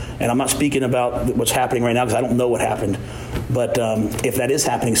followed. And I'm not speaking about what's happening right now because I don't know what happened. But if that is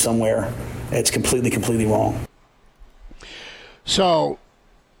happening somewhere, it's completely wrong. So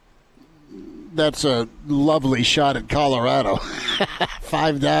that's a lovely shot at Colorado.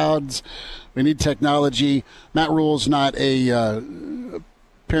 5 downs. We need technology. Matt Rule's not apparently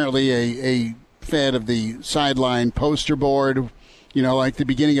a fan of the sideline poster board. Like the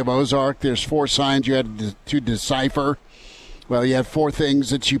beginning of Ozark, there's 4 signs you had to decipher. Well, you have 4 things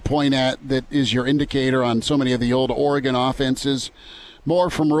that you point at that is your indicator on so many of the old Oregon offenses.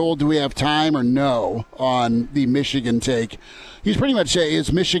 More from Rule. Do we have time or no on the Michigan take? He's pretty much saying,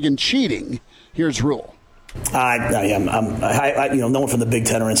 is Michigan cheating? Here's Rule. I am. No one from the Big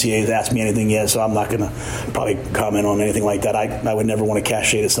Ten or NCAA has asked me anything yet, so I'm not going to probably comment on anything like that. I would never want to cast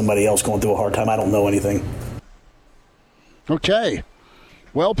shade at somebody else going through a hard time. I don't know anything. Okay.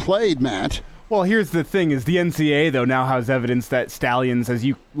 Well played, Matt. Well, here's the thing, is the NCAA, though, now has evidence that Stallions, as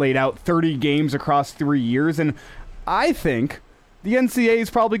you laid out, 30 games across 3 years, and I think the NCAA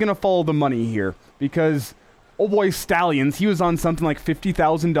is probably going to follow the money here, because old boy Stallions, he was on something like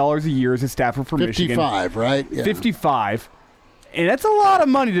 $50,000 a year as a staffer for Michigan. 55, right? Yeah. 55. And that's a lot of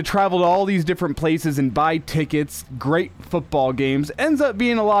money to travel to all these different places and buy tickets, great football games. Ends up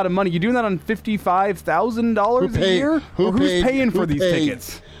being a lot of money. You doing that on $55,000 a year? Who's paying for these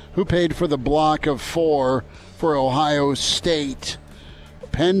tickets? Who paid for the block of 4 for Ohio State,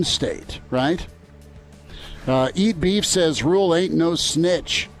 Penn State, right? Eat Beef says, Rule ain't no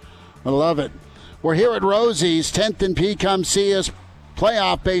snitch. I love it. We're here at Rosie's, 10th and P. Come see us.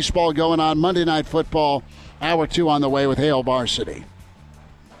 Playoff baseball going on, Monday Night Football. Hour 2 on the way with Hail Varsity.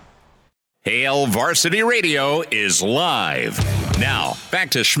 Hail Varsity Radio is live. Now,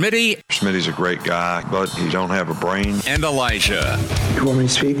 back to Schmitty. Schmitty's a great guy, but he don't have a brain. And Elijah. You want me to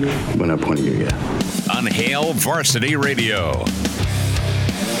speak? When I point at you, yeah. On Hail Varsity Radio.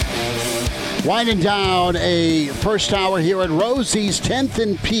 Winding down a first hour here at Rosie's, 10th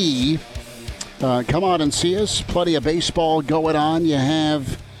and P. Come on and see us. Plenty of baseball going on. You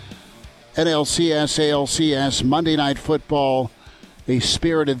have NLCS, ALCS, Monday Night Football. A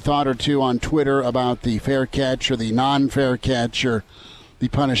spirited thought or two on Twitter about the fair catch or the non-fair catch or the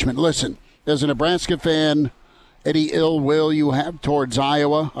punishment. Listen, as a Nebraska fan, any ill will you have towards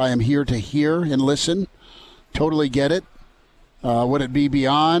Iowa, I am here to hear and listen. Totally get it. Would it be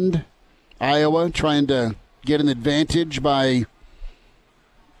beyond Iowa trying to get an advantage by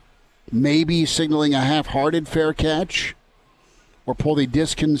maybe signaling a half-hearted fair catch or pull the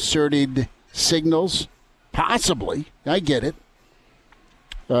disconcerted signals? Possibly. I get it.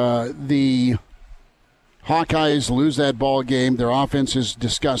 The Hawkeyes lose that ball game. Their offense is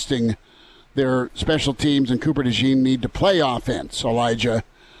disgusting. Their special teams and Cooper DeJean need to play offense, Elijah.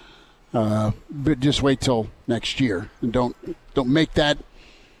 But just wait till next year. And don't make that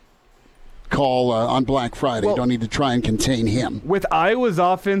call on Black Friday. Well, don't need to try and contain him. With Iowa's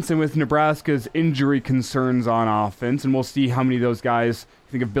offense and with Nebraska's injury concerns on offense, and we'll see how many of those guys,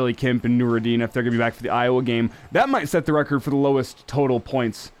 think of Billy Kemp and Nuruddin, if they're going to be back for the Iowa game, that might set the record for the lowest total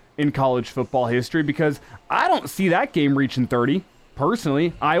points in college football history, because I don't see that game reaching 30.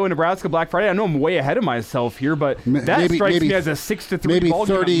 Personally, Iowa, Nebraska, Black Friday. I know I'm way ahead of myself here, but that strikes me as a 6-3 ball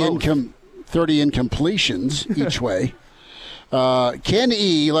game. 30 incompletions each way. Ken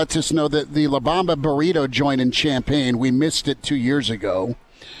E. lets us know that the La Bamba Burrito joint in Champaign, we missed it 2 years ago,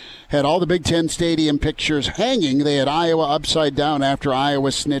 had all the Big Ten Stadium pictures hanging. They had Iowa upside down after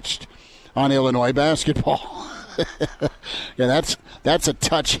Iowa snitched on Illinois basketball. Yeah, that's a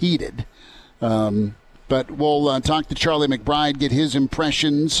touch heated. But we'll talk to Charlie McBride, get his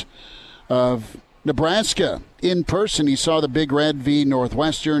impressions of Nebraska in person. He saw the Big Red v.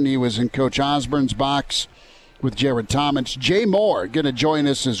 Northwestern. He was in Coach Osborne's box with Jared Thomas. Jay Moore going to join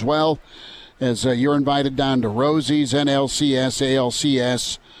us as well, as you're invited down to Rosie's,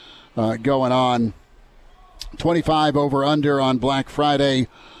 NLCS, ALCS going on. 25 over under on Black Friday.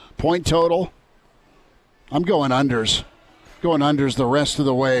 Point total, I'm going unders. Going unders the rest of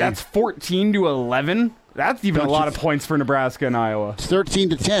the way. That's 14-11. That's even a lot of points for Nebraska and Iowa. It's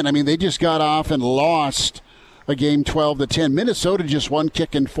 13-10. I mean, they just got off and lost a game 12-10. Minnesota just won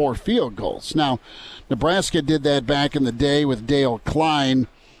kicking 4 field goals. Now, Nebraska did that back in the day with Dale Klein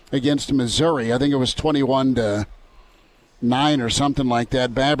against Missouri. I think it was 21-9 or something like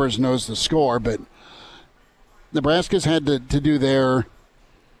that. Babbers knows the score, but Nebraska's had to do their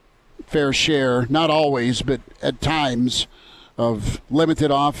fair share, not always, but at times, of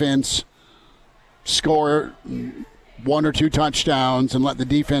limited offense, score 1 or 2 touchdowns, and let the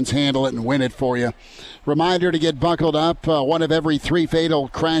defense handle it and win it for you. Reminder to get buckled up. 1 of every 3 fatal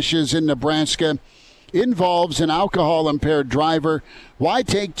crashes in Nebraska involves an alcohol-impaired driver. Why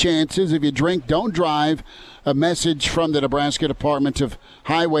take chances? If you drink, don't drive. A message from the Nebraska Department of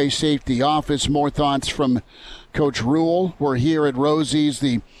Highway Safety Office. More thoughts from Coach Rule. We're here at Rosie's,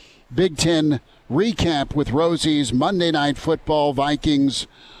 the Big Ten recap with Rosie's Monday Night Football. Vikings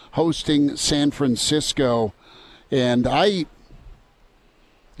hosting San Francisco. And I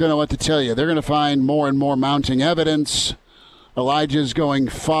don't know what to tell you. They're going to find more and more mounting evidence. Elijah's going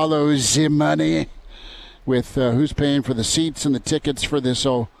follow the money with who's paying for the seats and the tickets for this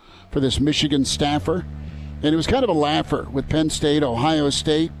Michigan staffer. And it was kind of a laugher with Penn State, Ohio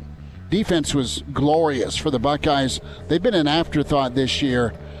State. Defense was glorious for the Buckeyes. They've been an afterthought this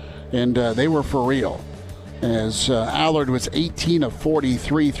year, and they were for real, as Allard was 18 of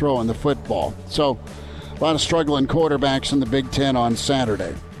 43 throwing the football. So a lot of struggling quarterbacks in the Big Ten on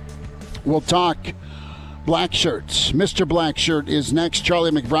Saturday. We'll talk black shirts. Mr. Black Shirt is next. Charlie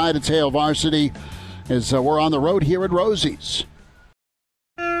McBride at Hail Varsity, as we're on the road here at Rosie's.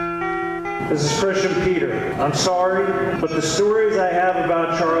 This is Christian Peter. I'm sorry, but the stories I have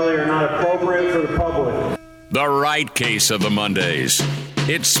about Charlie are not appropriate for the public. The right case of the Mondays.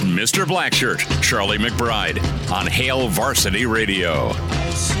 It's Mr. Blackshirt, Charlie McBride, on Hail Varsity Radio.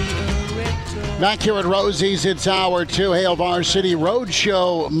 Back here at Rosie's, it's Hour 2, Hail Varsity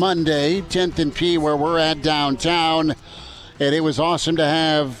Roadshow Monday, 10th and P, where we're at downtown. And it was awesome to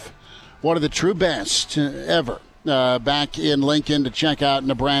have one of the true best ever back in Lincoln to check out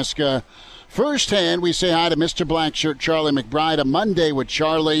Nebraska firsthand, we say hi to Mr. Blackshirt, Charlie McBride, a Monday with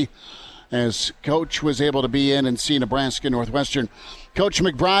Charlie, as Coach was able to be in and see Nebraska Northwestern. Coach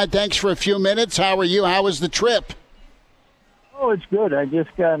McBride, thanks for a few minutes. How are you? How was the trip? Oh, it's good. I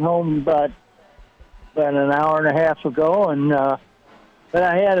just got home about an hour and a half ago, and but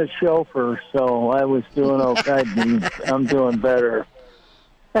I had a chauffeur, so I was doing okay. I'm doing better.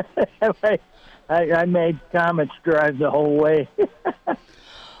 I made Comet's drive the whole way.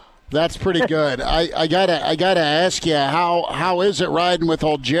 That's pretty good. I gotta ask you, how is it riding with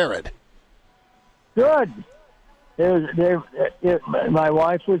old Jared? Good. My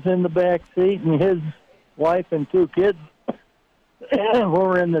wife was in the back seat, and his wife and two kids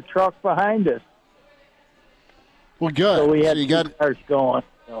were in the truck behind us. Well, good. So we had two cars going.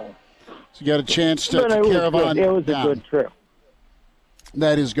 So you got a chance to caravan. It was down. A good trip.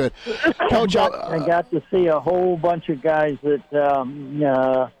 That is good. Coach, I got to see a whole bunch of guys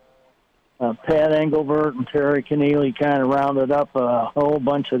that Pat Engelbert and Terry Keneally kind of rounded up, a whole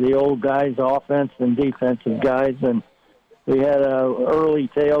bunch of the old guys, offense and defensive guys, and we had a early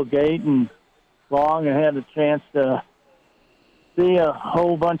tailgate and long. I had a chance to see a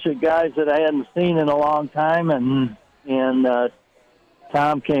whole bunch of guys that I hadn't seen in a long time, and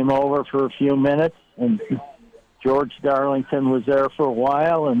Tom came over for a few minutes, and George Darlington was there for a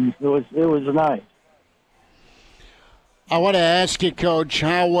while, and it was nice. I want to ask you, Coach,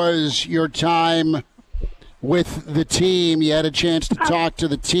 how was your time with the team? You had a chance to talk to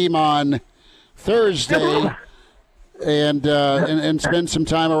the team on Thursday and spend some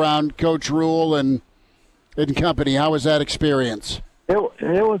time around Coach Rule and company. How was that experience? It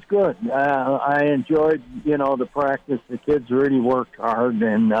was good. I enjoyed, the practice. The kids really worked hard,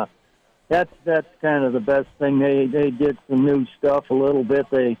 and that's kind of the best thing. They did some new stuff a little bit.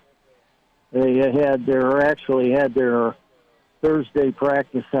 They had their Thursday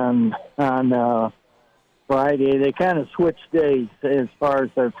practice on Friday. They kind of switched days as far as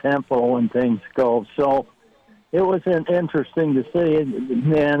their tempo and things go. So it was interesting to see,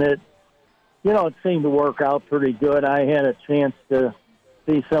 and it seemed to work out pretty good. I had a chance to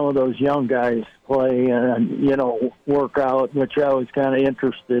see some of those young guys play and, work out, which I was kind of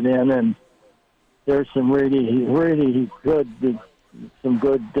interested in. And there's some really, really good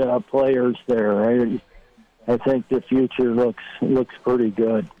players there. I think the future looks pretty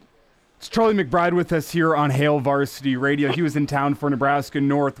good. It's Charlie McBride with us here on Hail Varsity Radio. He was in town for Nebraska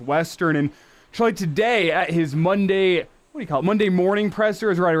Northwestern. And Charlie, today at his Monday morning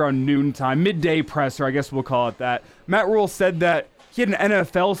presser, is right around noontime, midday presser, I guess we'll call it that. Matt Rule said that he had an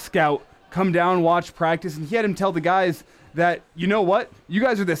NFL scout come down, watch practice, and he had him tell the guys that, you know what, you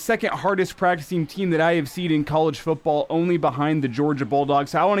guys are the second hardest practicing team that I have seen in college football, only behind the Georgia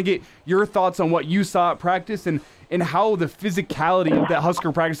Bulldogs. So I want to get your thoughts on what you saw at practice and how the physicality of that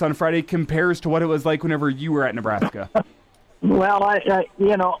Husker practice on Friday compares to what it was like whenever you were at Nebraska. Well, I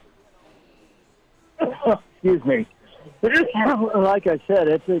excuse me. Like I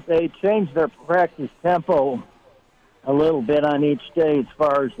said, they changed their practice tempo a little bit on each day as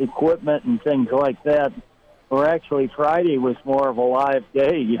far as equipment and things like that. Or actually, Friday was more of a live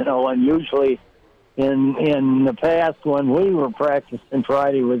day, and usually in the past when we were practicing,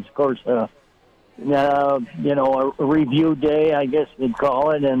 Friday was, of course, a review day, I guess you'd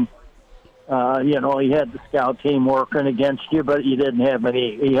call it, and you had the scout team working against you, but you didn't have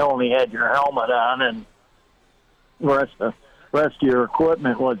you only had your helmet on, and the rest of your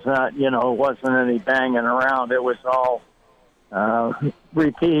equipment was not, wasn't any banging around. It was all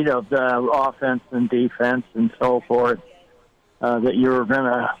repeat of the offense and defense and so forth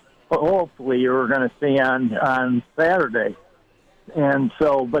that hopefully you were going to see on Saturday. And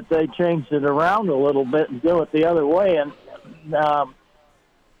so, but they changed it around a little bit and do it the other way. And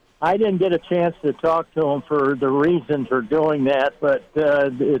I didn't get a chance to talk to them for the reason for doing that, but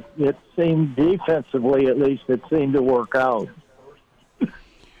it seemed defensively, at least, it seemed to work out.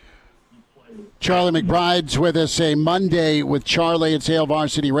 Charlie McBride's with us, a Monday with Charlie at Hail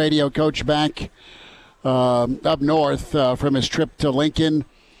Varsity Radio. Coach back up north from his trip to Lincoln.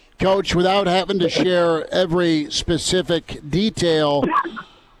 Coach, without having to share every specific detail,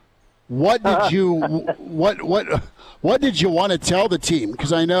 what did you want to tell the team?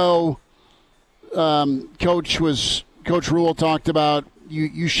 Because I know Coach Rule talked about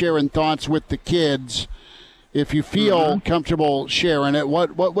you sharing thoughts with the kids. If you feel comfortable sharing it,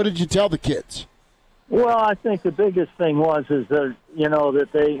 what did you tell the kids? Well, I think the biggest thing is that that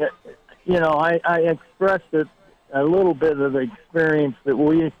they, I expressed it a little bit of the experience that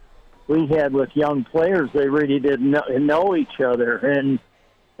we had with young players. They really didn't know each other, and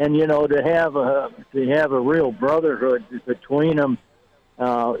to have a real brotherhood between them.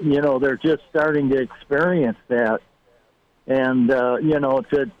 they're just starting to experience that. And,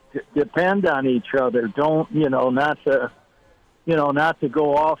 to depend on each other. Don't, not to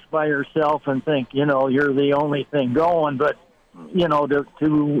go off by yourself and think, you're the only thing going, but, and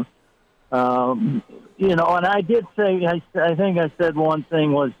I did say, I think I said one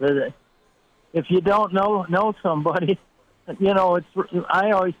thing was that if you don't know somebody,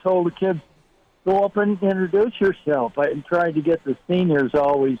 I always told the kids, go up and introduce yourself. I tried to get the seniors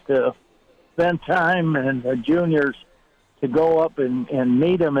always to spend time and the juniors to go up and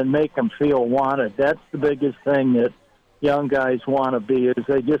meet them and make them feel wanted. That's the biggest thing that young guys want to be, is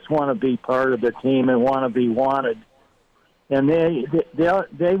they just want to be part of the team and want to be wanted. And they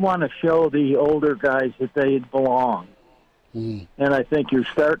want to show the older guys that they belong. And I think you're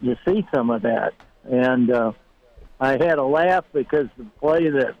starting to see some of that. And I had a laugh because the play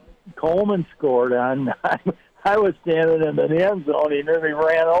that Coleman scored on, I was standing in the end zone. He nearly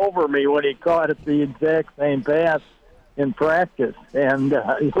ran over me when he caught it the exact same pass in practice. And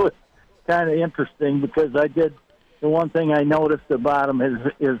it was kind of interesting because the one thing I noticed about him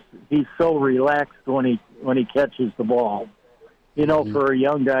is he's so relaxed when he catches the ball. For a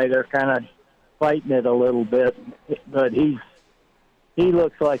young guy, they're kind of fighting it a little bit, but he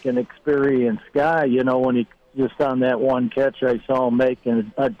looks like an experienced guy. When he just on that one catch, I saw him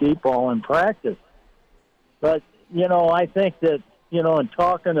making a deep ball in practice. But I think that in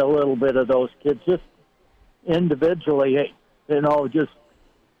talking a little bit of those kids, just individually, just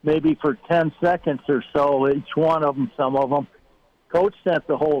maybe for 10 seconds or so, each one of them, some of them, Coach sent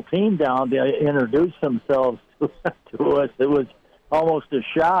the whole team down to introduce themselves to us. It was almost a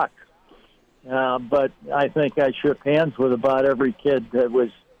shock. But I think I shook hands with about every kid that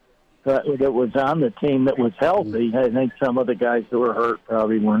was on the team that was healthy. I think some of the guys that were hurt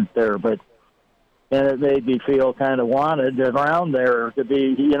probably weren't there, and it made me feel kind of wanted around there to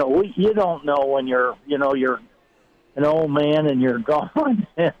be. You don't know when you're an old man and you're gone,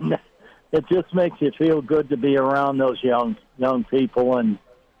 and it just makes you feel good to be around those young people and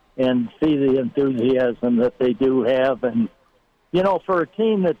see the enthusiasm that they do have. And for a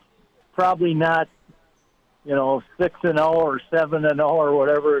team that's probably not 6-0 or 7-0 or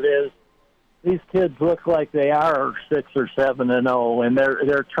whatever it is, these kids look like they are 6 or 7-0, and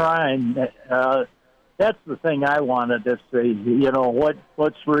they're trying. That's the thing I wanted to see.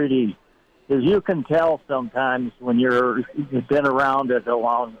 What's really, because you can tell sometimes when you've been around it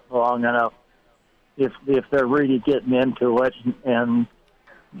long enough if they're really getting into it, and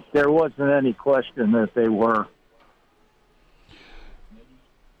there wasn't any question that they were.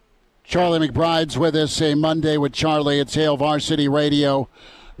 Charlie McBride's with us, a Monday with Charlie at Hail Varsity Radio.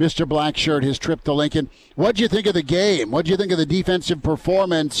 Mr. Blackshirt, his trip to Lincoln. What'd you think of the game? What'd you think of the defensive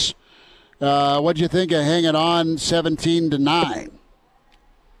performance? What'd you think of hanging on 17-9?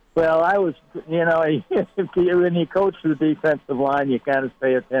 Well, I was, when you coach the defensive line, you kind of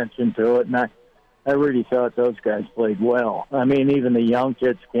pay attention to it, and I really thought those guys played well. I mean, even the young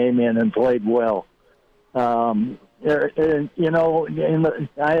kids came in and played well. I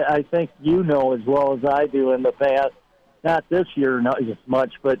think as well as I do in the past, not this year not as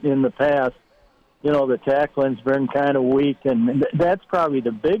much, but in the past, the tackling's been kind of weak, and that's probably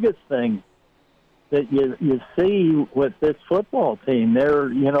the biggest thing that you see with this football team.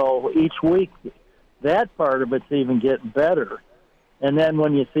 They're, each week, that part of it's even getting better. And then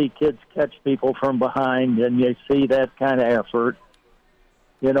when you see kids catch people from behind and you see that kind of effort,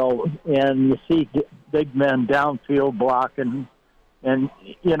 and you see big men downfield blocking, and,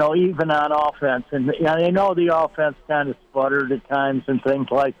 even on offense. And I know the offense kind of sputtered at times and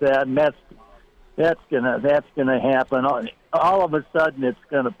things like that, and that's gonna happen. All of a sudden, it's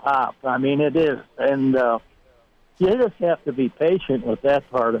gonna pop. I mean, it is, and you just have to be patient with that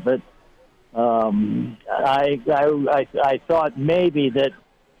part of it. I thought maybe that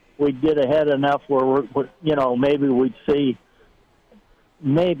we'd get ahead enough where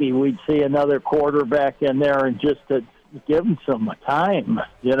maybe we'd see another quarterback in there and just to give him some time,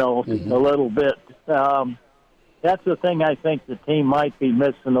 a little bit. That's the thing I think the team might be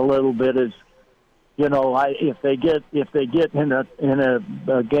missing a little bit is, if they get in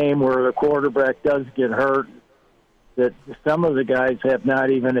a game where the quarterback does get hurt, that some of the guys have not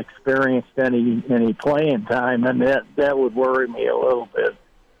even experienced any playing time, and that would worry me a little bit.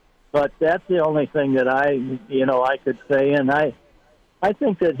 But that's the only thing that I could say, and I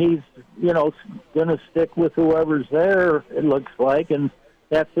think that he's, going to stick with whoever's there, it looks like, and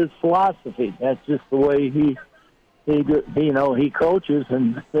that's his philosophy. That's just the way he coaches,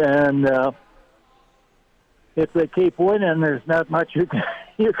 and if they keep winning, there's not much you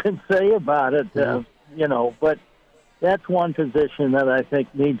can say about it, but that's one position that I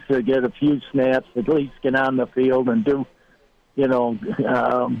think needs to get a few snaps, at least get on the field and do,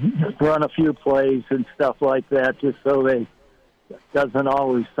 run a few plays and stuff like that, just so they doesn't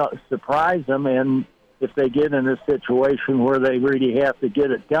always surprise them. And if they get in a situation where they really have to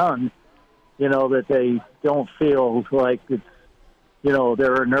get it done, that they don't feel like it's,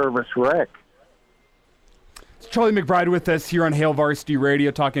 they're a nervous wreck. It's Charlie McBride with us here on Hail Varsity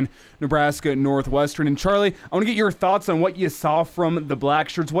Radio talking Nebraska Northwestern. And Charlie, I want to get your thoughts on what you saw from the Black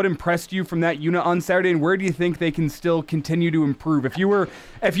Shirts. What impressed you from that unit on Saturday, and where do you think they can still continue to improve? If you were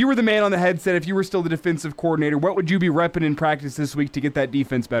the man on the headset, if you were still the defensive coordinator, what would you be repping in practice this week to get that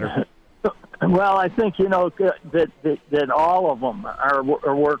defense better? Well, I think, that all of them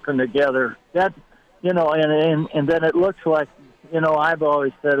are working together. That, and then it looks like, I've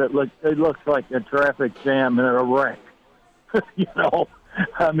always said it looks like a traffic jam and a wreck.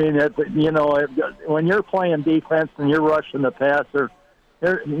 I mean, when you're playing defense and you're rushing the passer,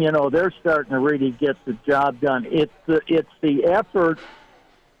 they're starting to really get the job done. It's the effort,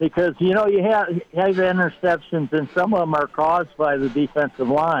 because you have interceptions, and some of them are caused by the defensive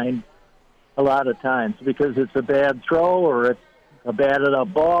line a lot of times because it's a bad throw or it's a batted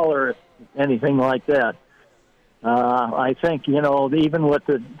up ball or anything like that. I think, even with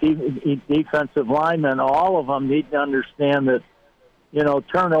the defensive linemen, all of them need to understand that,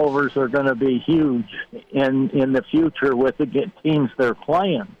 turnovers are going to be huge in the future with the teams they're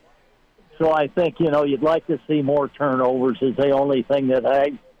playing. So I think, you'd like to see more turnovers is the only thing that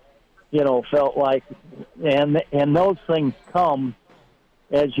I, felt like. And those things come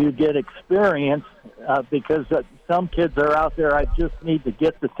as you get experience because some kids are out there, I just need to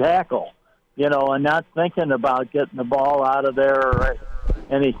get the tackle. And not thinking about getting the ball out of there or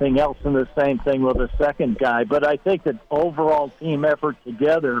anything else, and the same thing with the second guy. But I think that overall team effort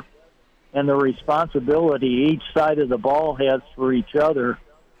together and the responsibility each side of the ball has for each other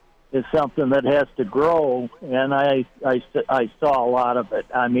is something that has to grow, and I saw a lot of it.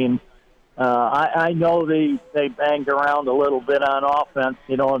 I mean, I know they banged around a little bit on offense,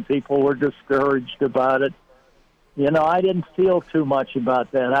 and people were discouraged about it. I didn't feel too much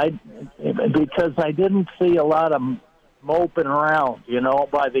about that. Because I didn't see a lot of moping around,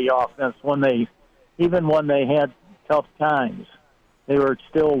 by the offense when they had tough times. They were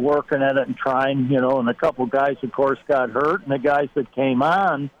still working at it and trying, and a couple guys, of course, got hurt, and the guys that came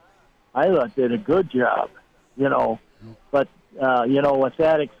on, I thought did a good job, But, with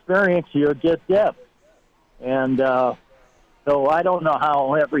that experience, you get depth. And, so I don't know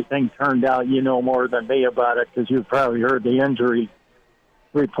how everything turned out. You know more than me about it because you've probably heard the injury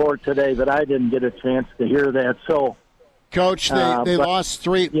report today, but I didn't get a chance to hear that. So, Coach, they lost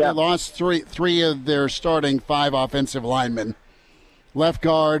three. Yeah. They lost three of their starting 5 offensive linemen: left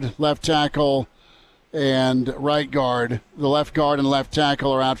guard, left tackle, and right guard. The left guard and left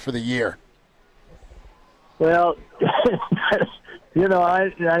tackle are out for the year. Well.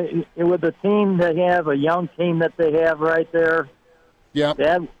 I with the team they have, a young team that they have right there,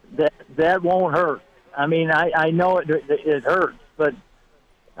 that won't hurt. I mean, I know it hurts, but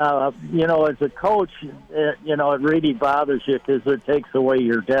as a coach, it really bothers you because it takes away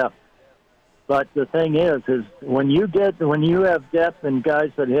your depth. But the thing is when you have depth and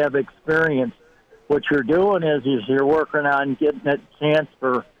guys that have experience, what you're doing is you're working on getting a chance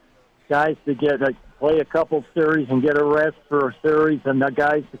for guys to play a couple series and get a rest for a series, and the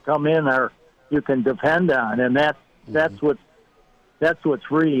guys that come in you can depend on, and that's what's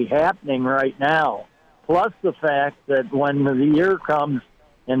really happening right now. Plus the fact that when the year comes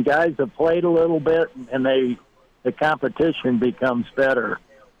and guys have played a little bit, and the competition becomes better.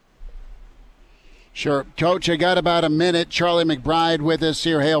 Sure. Coach, I got about a minute. Charlie McBride with us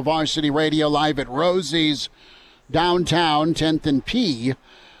here, Hail Varsity Radio, live at Rosie's downtown, 10th and P.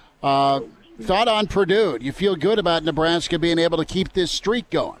 Thought on Purdue. Do you feel good about Nebraska being able to keep this streak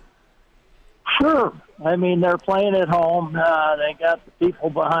going? Sure. I mean, they're playing at home. They got the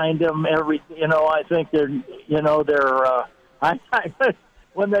people behind them. I think they're.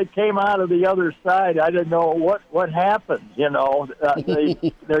 When they came out of the other side, I didn't know what happened.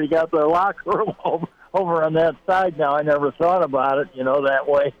 They got their locker room over on that side now. I never thought about it, that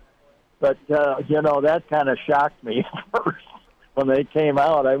way. But that kind of shocked me at first. When they came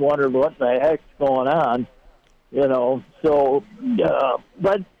out, I wondered what the heck's going on, So,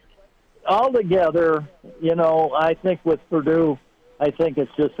 but altogether, I think with Purdue, I think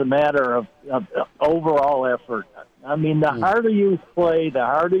it's just a matter of overall effort. I mean, the harder you play, the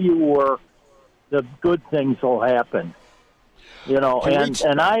harder you work, the good things will happen. And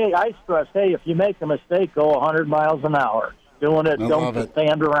I stress, hey, if you make a mistake, go 100 miles an hour. Doing it, don't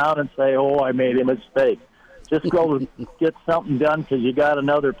stand around and say, oh, I made a mistake. Just go get something done because you got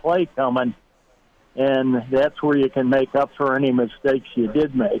another play coming, and that's where you can make up for any mistakes you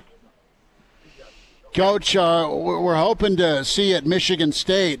did make. Coach, we're hoping to see you at Michigan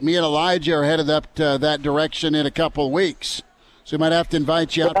State. Me and Elijah are headed up to that direction in a couple of weeks, so we might have to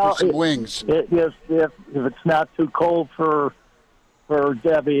invite you out for some wings. If it's not too cold for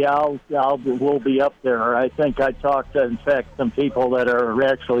Debbie, we'll be up there. I think I talked to, in fact, some people that are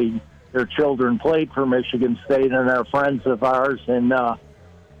actually, their children played for Michigan State and are friends of ours, and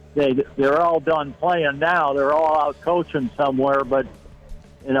they're all done playing now. They're all out coaching somewhere, but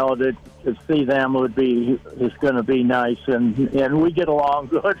to see them is going to be nice, and we get along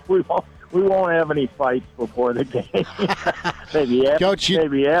good. We won't have any fights before the game. maybe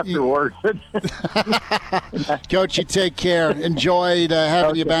afterwards. Coach, you take care. Enjoyed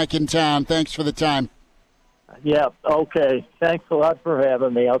having you back in town. Thanks for the time. Yeah, okay. Thanks a lot for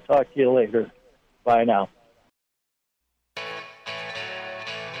having me. I'll talk to you later. Bye now.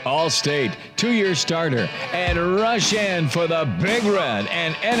 All-State, 2-year starter, and rush in for the Big Red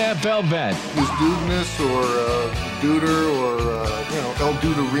and NFL vet. Is Dudeness or Duder or, El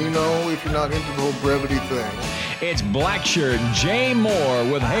Duderino if you're not into the whole brevity thing. It's Blackshirt Jay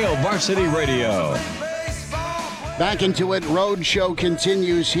Moore with Hail Varsity Radio. Back into it. Road show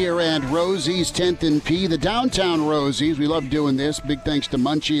continues here at Rosie's 10th and P, the downtown Rosie's. We love doing this. Big thanks to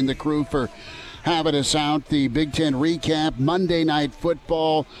Munchie and the crew for having us out. The Big Ten recap, Monday Night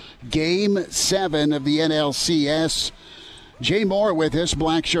Football, Game 7 of the NLCS. Jay Moore with us,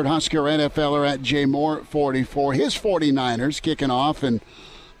 Blackshirt Husker NFLer at Jay Moore 44. His 49ers kicking off, and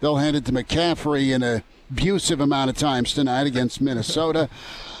they'll hand it to McCaffrey in an abusive amount of times tonight against Minnesota.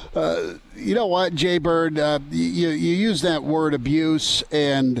 You know what, Jay Bird, you use that word abuse,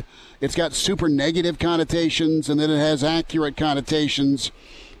 and it's got super negative connotations, and then it has accurate connotations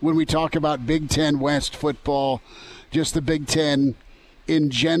when we talk about Big Ten West football, just the Big Ten in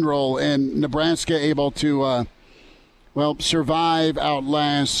general, and Nebraska able to, survive,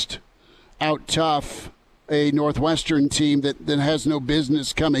 outlast, out-tough a Northwestern team that has no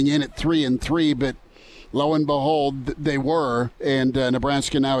business coming in at 3-3, but lo and behold, they were, and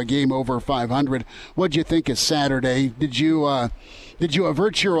Nebraska now a game over 500. What'd you think of Saturday? Did you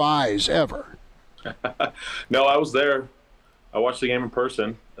avert your eyes ever? No, I was there. I watched the game in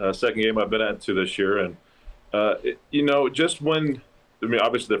person. Second game I've been at this year, and just when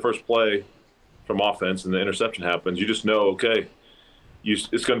obviously the first play from offense and the interception happens, you just know, okay,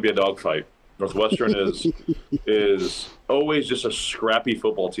 it's going to be a dogfight. Northwestern is always just a scrappy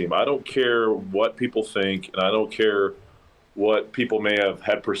football team. I don't care what people think, and I don't care what people may have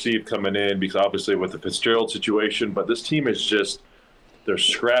had perceived coming in, because obviously with the Fitzgerald situation, but this team is just, they're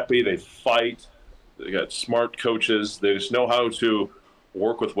scrappy, they fight, they got smart coaches, they just know how to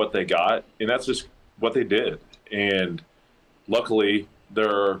work with what they got, and that's just what they did. And luckily,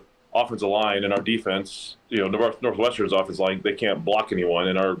 their offensive line and our defense, Northwestern's offensive line, they can't block anyone,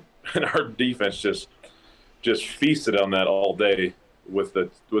 and our defense just feasted on that all day with the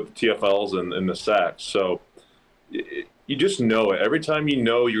TFLs and the sacks. So you just know it. Every time you're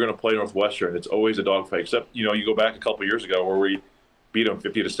going to play Northwestern, it's always a dogfight. Except you go back a couple of years ago where we beat them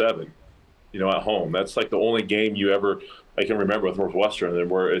 50-7, at home. That's like the only game I can remember with Northwestern,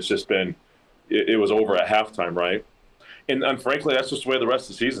 and where it's just been it was over at halftime, right? And frankly, that's just the way the rest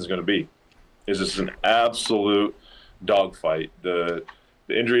of the season is going to be. Is just an absolute dogfight. The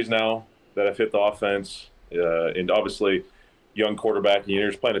injuries now that have hit the offense, and obviously young quarterback, and you're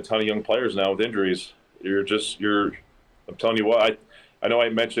just playing a ton of young players now with injuries. I'm telling you what, I know I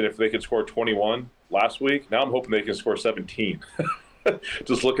mentioned if they could score 21 last week. Now I'm hoping they can score 17.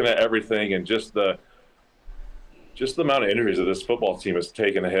 Just looking at everything, and just the amount of injuries that this football team has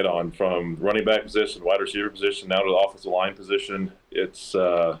taken a hit on, from running back position, wide receiver position, now to the offensive line position. It's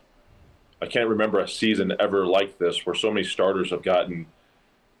I can't remember a season ever like this where so many starters have gotten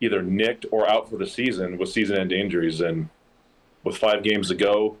either nicked or out for the season with season-end injuries. And with 5 games to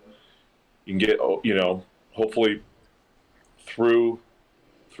go, you can get, hopefully through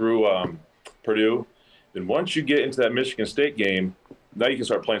Purdue. And once you get into that Michigan State game, now you can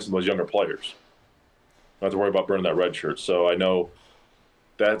start playing some of those younger players. Don't have to worry about burning that red shirt. So I know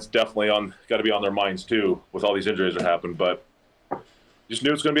that's definitely got to be on their minds too, with all these injuries that happened. But just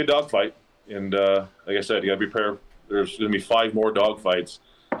knew it's going to be a dogfight. And like I said, you got to be prepared. There's going to be 5 more dogfights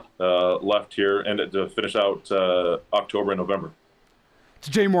left here, and to finish out October and November. It's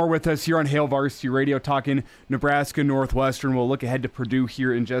Jay Moore with us here on Hail Varsity Radio, talking Nebraska Northwestern. We'll look ahead to Purdue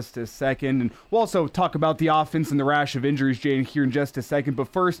here in just a second, and we'll also talk about the offense and the rash of injuries, Jay, here in just a second. But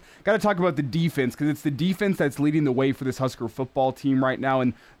first, got to talk about the defense, because it's the defense that's leading the way for this Husker football team right now.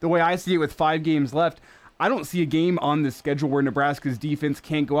 And the way I see it, with 5 games left, I don't see a game on the schedule where Nebraska's defense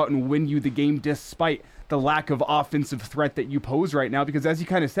can't go out and win you the game despite the lack of offensive threat that you pose right now, because as you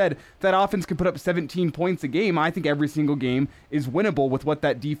kind of said, that offense can put up 17 points a game. I think every single game is winnable with what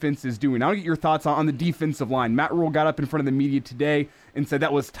that defense is doing. I'll get your thoughts on the defensive line. Matt Rule got up in front of the media today and said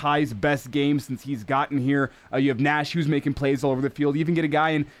that was Ty's best game since he's gotten here. You have Nash, who's making plays all over the field. You even get a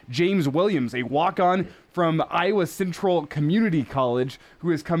guy in James Williams, a walk-on from Iowa Central Community College, who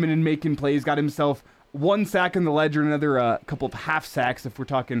is coming and making plays, got himself 1 sack in the ledger, another couple of half sacks if we're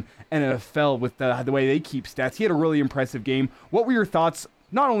talking NFL with the way they keep stats. He had a really impressive game. What were your thoughts,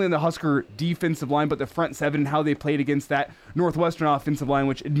 not only on the Husker defensive line, but the front seven and how they played against that Northwestern offensive line,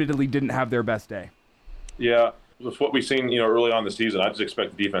 which admittedly didn't have their best day? Yeah, with what we've seen, early on in the season, I just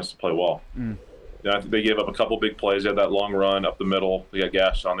expect the defense to play well. I think they gave up a couple big plays. They had that long run up the middle. They got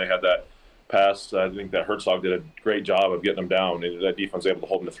gashed on. They had that pass. I think that Herzog did a great job of getting them down. And that defense was able to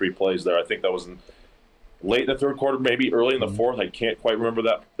hold them to 3 plays there. I think that was late in the third quarter, maybe early in the fourth. I can't quite remember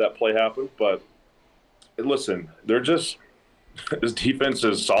that play happened. But listen, this defense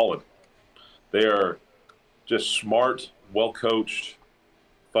is solid. They are just smart, well-coached,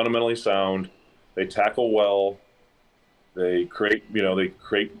 fundamentally sound. They tackle well. They create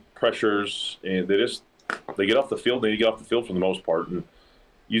pressures, and they get off the field. They get off the field for the most part. And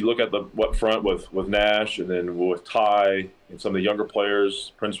you look at what front with Nash, and then with Ty and some of the younger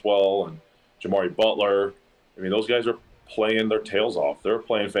players, Princewell and Jamari Butler. I mean, those guys are playing their tails off. They're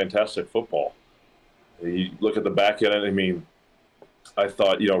playing fantastic football. You look at the back end. I mean, I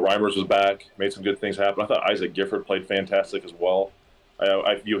thought Reimers was back, made some good things happen. I thought Isaac Gifford played fantastic as well.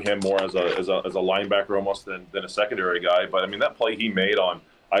 I view him more as a linebacker almost than a secondary guy. But I mean, that play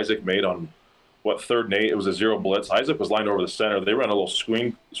Isaac made on what, 3rd and 8, it was a 0 blitz. Isaac was lined over the center. They ran a little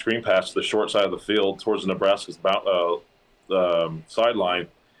screen pass to the short side of the field towards the Nebraska's sideline.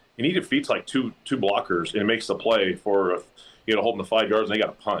 And he defeats like two blockers and makes the play for holding the 5 yards, and they got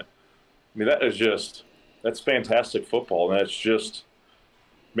a punt. I mean, that's fantastic football, and that's just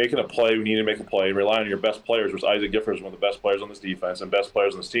making a play. We need to make a play and relying on your best players, which Isaac Gifford is one of the best players on this defense and best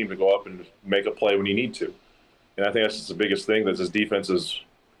players on this team, to go up and make a play when you need to. And I think that's just the biggest thing that this defense is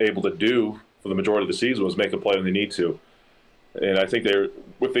able to do for the majority of the season, was make a play when they need to. And I think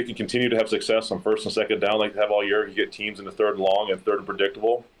if they can continue to have success on 1st and 2nd down like they have all year, you get teams in the 3rd and long and 3rd and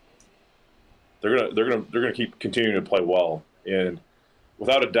predictable, they're gonna keep continuing to play well. And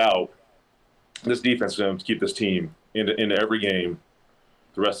without a doubt, this defense is going to keep this team into every game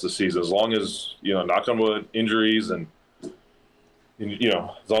the rest of the season, as long as, knock on wood, injuries, and as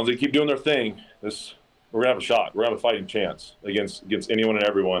long as they keep doing their thing, we're gonna have a shot. We're gonna have a fighting chance against anyone and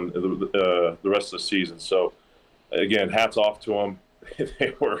everyone the rest of the season. So again, hats off to them.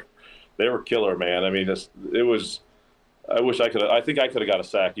 They were killer, man. I mean, I think I could have got a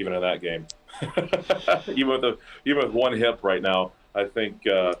sack even in that game. even with one hip right now, I think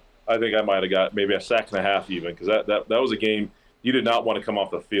I might have got maybe a sack and a half even, because that was a game you did not want to come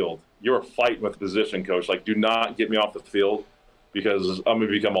off the field. You were fighting with the position coach, like, do not get me off the field, because I'm going to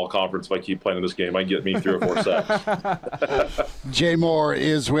become all conference if I keep playing in this game. I get me 3 or 4 sacks. Jay Moore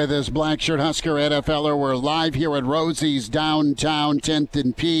is with us, Black Shirt Husker NFLer. We're live here at Rosie's downtown, 10th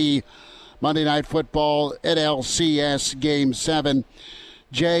and P. Monday Night Football, NLCS Game 7.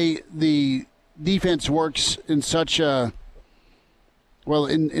 Jay, the defense works in such in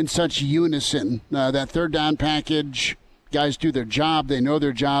such unison. That 3rd down package, guys do their job. They know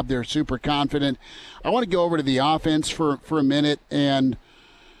their job. They're super confident. I want to go over to the offense for a minute. And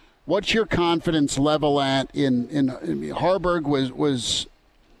what's your confidence level at in Harburg was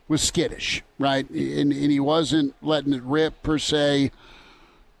skittish, right? And he wasn't letting it rip per se.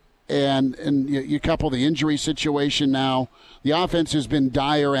 And you couple the injury situation now. The offense has been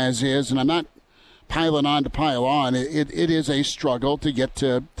dire as is, and I'm not piling on to pile on. It is a struggle to get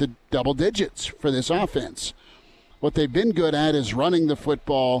to double digits for this offense. What they've been good at is running the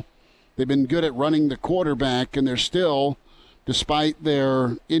football. They've been good at running the quarterback, and they're still, despite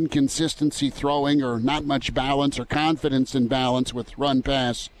their inconsistency throwing or not much balance or confidence in balance with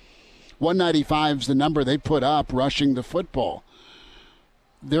run-pass, 195 is the number they put up rushing the football.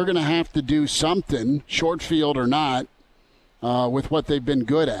 They're going to have to do something, short field or not, with what they've been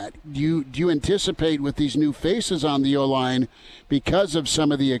good at. Do you anticipate with these new faces on the O-line, because of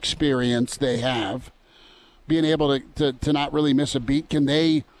some of the experience they have, being able to not really miss a beat? Can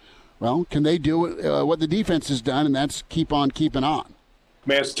they do what the defense has done, and that's keep on keeping on?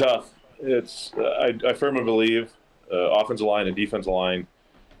 Man, it's tough. I firmly believe offensive line and defensive line,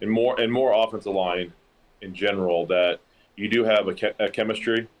 and more offensive line in general, that you do have a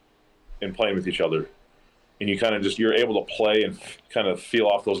chemistry in playing with each other, and you kind of you're able to play and kind of feel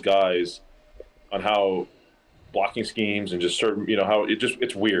off those guys on how blocking schemes and just certain, how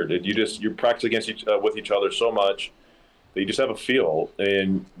it's weird. You practice against with each other so much that you just have a feel.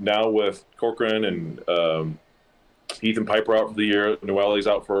 And now with Corcoran and Ethan Piper out for the year, Noelli's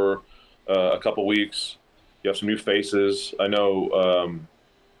out for a couple weeks. You have some new faces. I know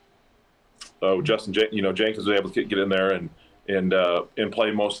Justin, Jenkins was able to get in there and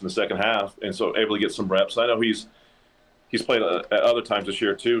play most in the second half, and so able to get some reps. I know he's played at other times this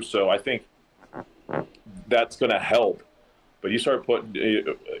year too, so I think that's going to help. But you start putting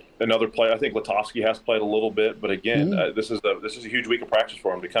another player. I think Lutovsky has played a little bit, but again, this is a huge week of practice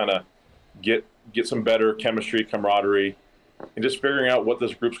for him to kind of get some better chemistry, camaraderie, and just figuring out what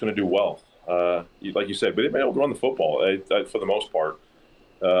this group's going to do well. Like you said, but they've been able to run the football for the most part.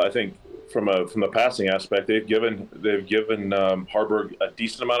 I think from the passing aspect, they've given Harburg a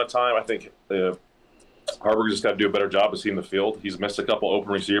decent amount of time. I think Harburg just got to do a better job of seeing the field. He's missed a couple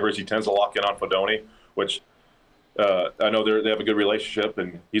open receivers. He tends to lock in on Fodoni, which I know they have a good relationship,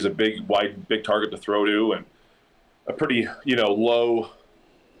 and he's a big target to throw to, and a pretty low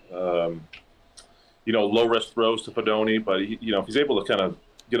risk throws to Fodoni. But if he's able to kind of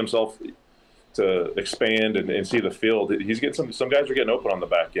get himself to expand and see the field, he's getting some guys are getting open on the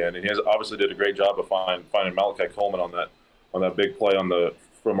back end, and he obviously did a great job of finding Malachi Coleman on that big play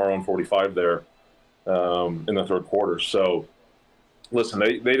from our own 45 there in the third quarter. So listen,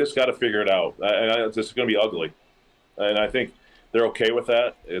 they just got to figure it out, and it's just going to be ugly, and I think they're okay with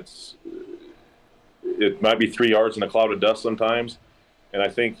that. It might be 3 yards in a cloud of dust sometimes, and I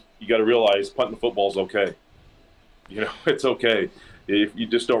think you got to realize punting the football is okay. It's okay. If you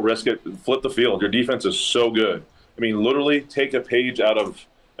just don't risk it, flip the field. Your defense is so good. I mean, literally take a page out of,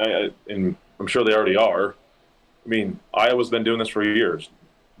 and I'm sure they already are. I mean, Iowa's been doing this for years.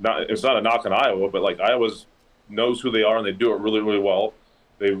 It's not a knock on Iowa, but Iowa knows who they are, and they do it really, really well.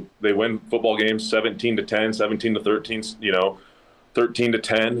 They win football games 17-10, 17-13,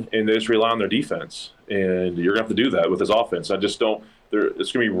 13-10, and they just rely on their defense. And you're gonna have to do that with this offense. It's gonna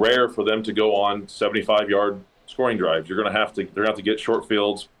be rare for them to go on 75-yard scoring drives. They're gonna have to get short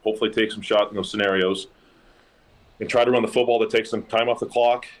fields, hopefully take some shots in those scenarios, and try to run the football that takes some time off the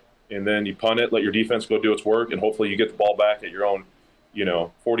clock, and then you punt it, let your defense go do its work, and hopefully you get the ball back at your own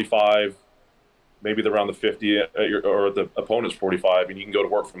 45, maybe around the 50 or at the opponent's 45, and you can go to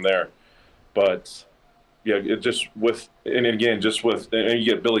work from there. But yeah, and you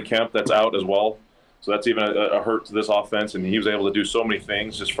get Billy Kemp that's out as well, so that's even a hurt to this offense. And he was able to do so many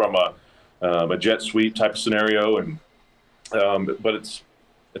things just from a jet sweep type of scenario, and but it's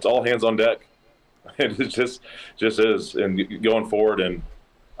all hands on deck, and it just is. And going forward, and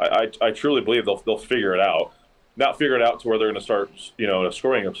I truly believe they'll figure it out. Not figure it out to where they're going to start, a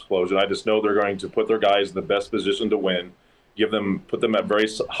scoring explosion. I just know they're going to put their guys in the best position to win, put them at very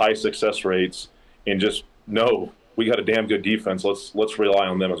high success rates, and just know we got a damn good defense. Let's rely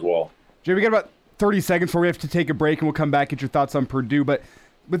on them as well. Jay, we got about 30 seconds before we have to take a break, and we'll come back, get your thoughts on Purdue. But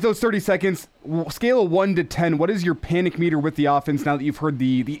with those 30 seconds, scale of 1 to 10, what is your panic meter with the offense now that you've heard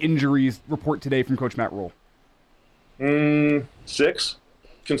the injuries report today from Coach Matt Rule? 6.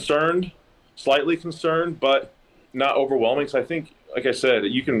 Concerned, slightly concerned, but not overwhelming. So I think, like I said,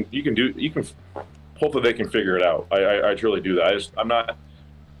 you can hopefully they can figure it out. I truly do that. I'm not,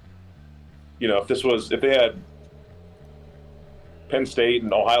 if they had Penn State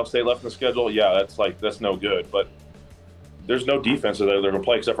and Ohio State left in the schedule, yeah, that's no good. But there's no defense that they're going to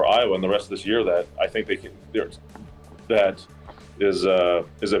play except for Iowa in the rest of this year that I think that is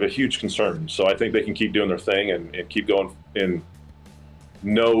of a huge concern. So I think they can keep doing their thing and keep going. And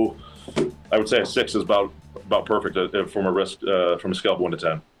I would say a 6 is about perfect from a scale of 1 to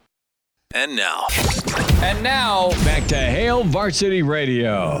 10. And now, back to Hail Varsity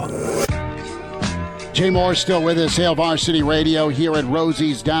Radio. Jay Moore still with us, Hail Varsity Radio here at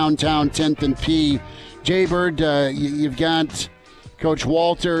Rosie's downtown 10th and P. Jay Bird, you've got Coach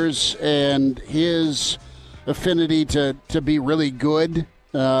Walters and his affinity to be really good.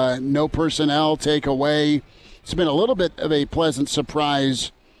 No personnel takeaway. It's been a little bit of a pleasant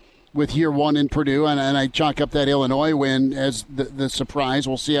surprise with year one in Purdue, and I chalk up that Illinois win as the surprise.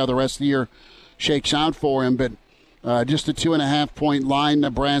 We'll see how the rest of the year shakes out for him, but just a 2.5-point line,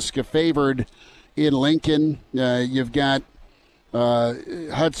 Nebraska favored in Lincoln. You've got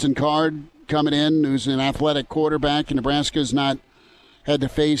Hudson Card coming in, who's an athletic quarterback, and Nebraska's not had to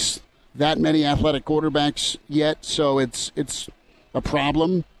face that many athletic quarterbacks yet, so it's a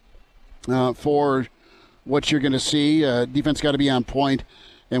problem for what you're going to see. Defense got to be on point.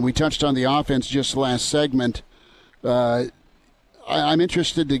 And we touched on the offense just last segment. I'm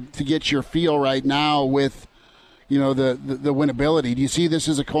interested to get your feel right now with, the winnability. Do you see this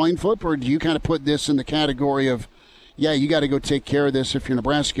as a coin flip, or do you kind of put this in the category of, yeah, you got to go take care of this if you're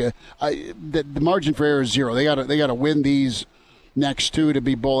Nebraska? The margin for error is 0. They got to win these next 2 to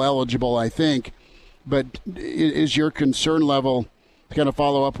be bowl eligible, I think. But is your concern level, to kind of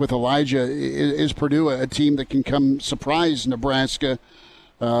follow up with Elijah, is Purdue a team that can come surprise Nebraska,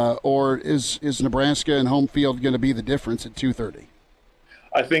 or is Nebraska and home field going to be the difference at 2:30?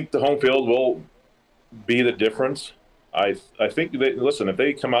 I think the home field will be the difference. I think if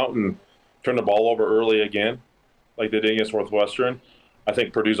they come out and turn the ball over early again, like they did against Northwestern, I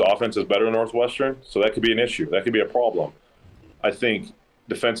think Purdue's offense is better than Northwestern, so that could be an issue. That could be a problem. I think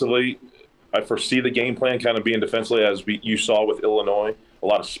defensively, I foresee the game plan kind of being defensively as you saw with Illinois, a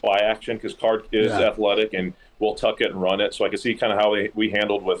lot of spy action because Card is athletic and will tuck it and run it. So I can see kind of how we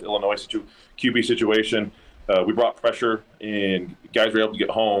handled with Illinois' QB situation. We brought pressure and guys were able to get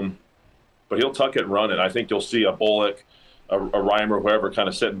home, but he'll tuck it and run it. I think you'll see a Bullock, a Reimer, whoever kind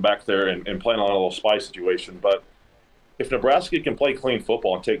of sitting back there and playing on a little spy situation. But if Nebraska can play clean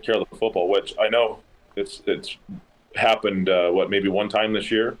football and take care of the football, which I know it's happened, maybe one time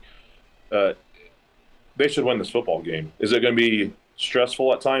this year, they should win this football game. Is it going to be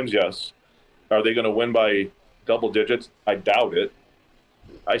stressful at times? Yes. Are they going to win by double digits? I doubt it.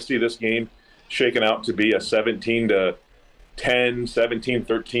 I see this game shaken out to be a 17-10,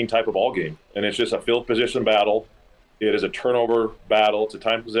 17-13 type of ball game, and it's just a field position battle. It is a turnover battle. It's a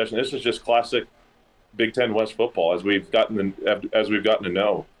time possession. This is just classic Big Ten West football as we've gotten to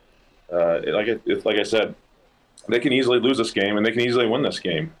know. Like I said, they can easily lose this game and they can easily win this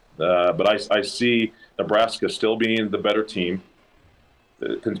game. But I see Nebraska still being the better team.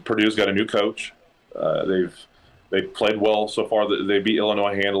 Purdue's got a new coach. They've played well so far. They beat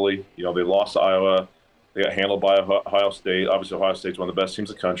Illinois handily. They lost to Iowa. They got handled by Ohio State. Obviously, Ohio State's one of the best teams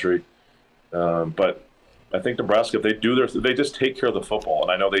in the country. But I think Nebraska, if they just take care of the football.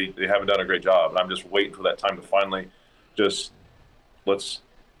 And I know they haven't done a great job. And I'm just waiting for that time to finally just let's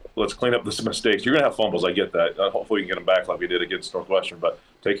clean up the mistakes. You're going to have fumbles. I get that. Hopefully we can get them back like we did against Northwestern. But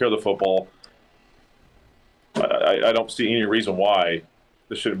take care of the football. I don't see any reason why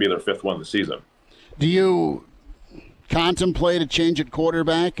this shouldn't be their 5th win of the season. Do you contemplate a change at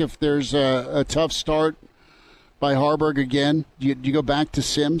quarterback if there's a tough start by Harburg again? Do you go back to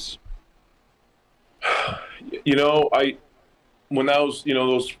Sims? When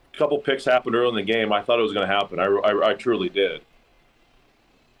those couple picks happened early in the game, I thought it was going to happen. I truly did.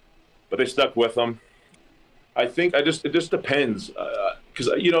 But they stuck with them. I think it just depends because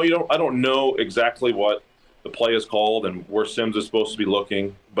I don't know exactly what the play is called and where Sims is supposed to be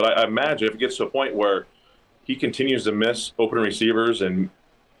looking. But I imagine if it gets to a point where he continues to miss open receivers and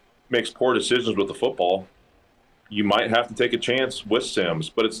makes poor decisions with the football, you might have to take a chance with Sims.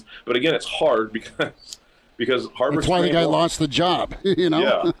 But again, it's hard because Harvard's. That's why the guy lost the job.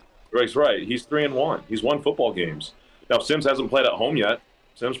 Yeah, Greg's right. He's 3-1. He's won football games. Now Sims hasn't played at home yet.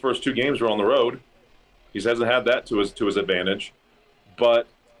 Sims' first 2 games were on the road. He hasn't had that to his advantage. But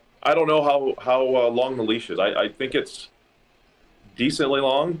I don't know how long the leash is. I think it's decently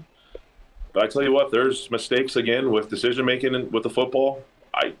long. But I tell you what, there's mistakes again with decision making with the football.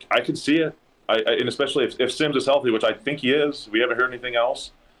 I could see it, and especially if Sims is healthy, which I think he is. We haven't heard anything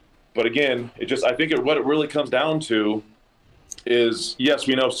else. But again, I think what it really comes down to is, yes,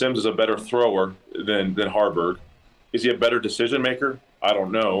 we know Sims is a better thrower than Harburg. Is he a better decision maker? I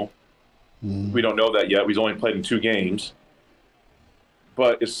don't know. We don't know that yet. He's only played in 2 games.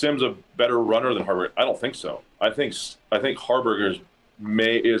 But is Sims a better runner than Harburg? I don't think so. I think Harburg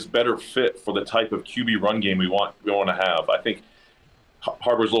is better fit for the type of QB run game we want to have. I think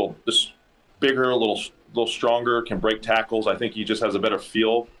Harburg's a little bigger, a little stronger, can break tackles. I think he just has a better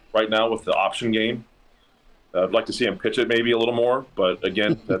feel right now with the option game. I'd like to see him pitch it maybe a little more, but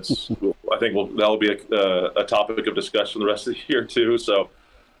again, I think that'll be a topic of discussion the rest of the year too. So,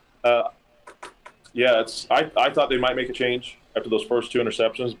 I thought they might make a change after those first 2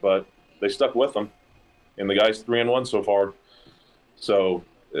 interceptions, but they stuck with them, and the guy's 3-1 so far. So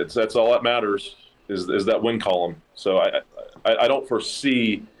that's all that matters is that win column. So I don't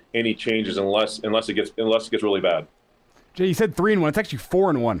foresee any changes unless it gets really bad. Jay, you said 3-1. It's actually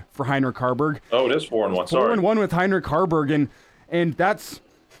 4-1 for Heinrich Harburg. Oh, it is 4-1. Sorry, 4-1 with Heinrich Harburg, and that's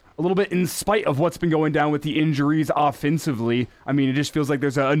a little bit in spite of what's been going down with the injuries offensively. I mean, it just feels like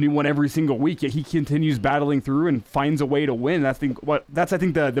there's a new one every single week. Yet he continues battling through and finds a way to win. I think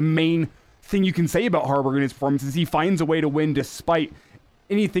the main thing you can say about Harburg in his performance is he finds a way to win despite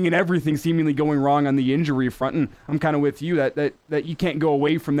anything and everything seemingly going wrong on the injury front. And I'm kind of with you that you can't go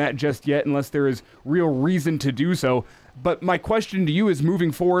away from that just yet unless there is real reason to do so. But my question to you is,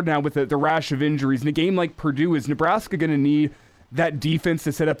 moving forward now with the rash of injuries, in a game like Purdue, is Nebraska going to need that defense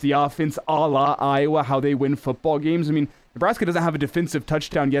to set up the offense a la Iowa, how they win football games? I mean, Nebraska doesn't have a defensive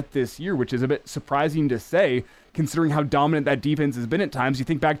touchdown yet this year, which is a bit surprising to say, considering how dominant that defense has been at times. You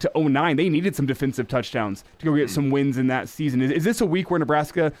think back to 2009, they needed some defensive touchdowns to go get some wins in that season. Is this a week where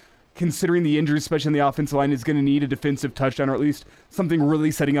Nebraska, considering the injuries, especially in the offensive line, is going to need a defensive touchdown, or at least something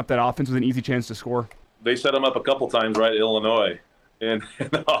really setting up that offense with an easy chance to score? They set them up a couple times, right, at Illinois, and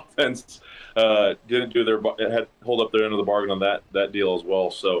the offense didn't hold up their end of the bargain on that deal as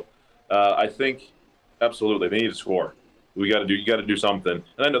well. So I think absolutely they need to score. You got to do something,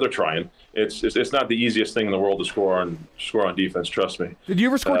 and I know they're trying. It's not the easiest thing in the world to score on defense. Trust me. Did you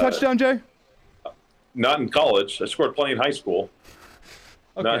ever score a touchdown, Jay? Not in college. I scored plenty in high school.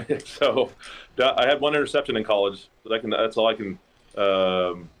 Okay. I had one interception in college. That's all I can.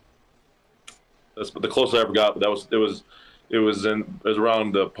 That's the closest I ever got. But it was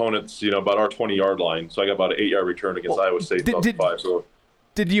around the opponent's, about our 20-yard line. So I got about an 8-yard return against Iowa State.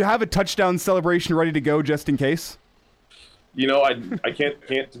 Did you have a touchdown celebration ready to go just in case? I can't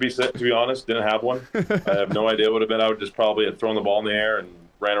to be honest, didn't have one. I have no idea what it would have been. I would just probably have thrown the ball in the air and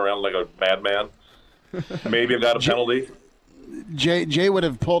ran around like a madman. Maybe I've got a penalty. Jay would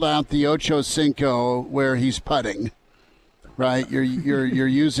have pulled out the Ocho Cinco where he's putting, right? You're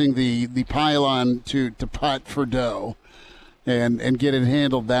using the pylon to putt for dough and get it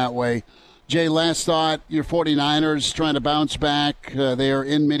handled that way. Jay, last thought, your 49ers trying to bounce back. They are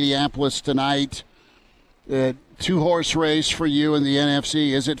in Minneapolis tonight. Two-horse race for you in the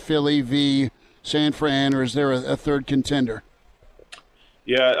NFC. Is it Philly v. San Fran, or is there a third contender?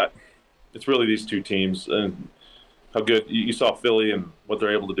 Yeah, it's really these two teams. And how good you saw Philly and what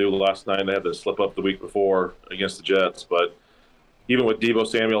they're able to do last night. They had to slip up the week before against the Jets. But even with Deebo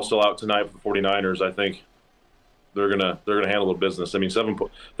Samuel still out tonight for the 49ers, I think they're gonna handle the business. I mean,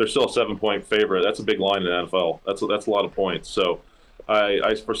 they're still a 7-point favorite. That's a big line in the NFL. That's a lot of points. So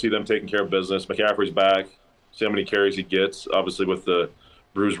I foresee them taking care of business. McCaffrey's back. See how many carries he gets, obviously with the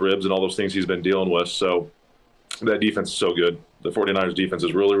bruised ribs and all those things he's been dealing with. So that defense is so good. The 49ers defense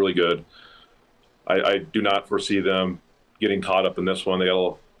is really, really good. I do not foresee them getting caught up in this one. They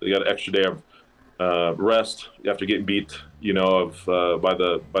got an extra day of rest after getting beat, by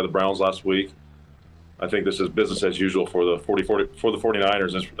the Browns last week. I think this is business as usual for the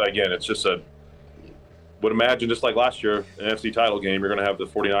 49ers. Again, it's just would imagine just like last year, an NFC title game, you're going to have the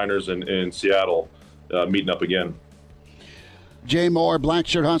 49ers in Seattle meeting up again. Jay Moore,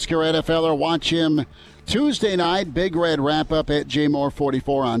 Blackshirt Husker NFLer. Watch him Tuesday night. Big Red wrap-up at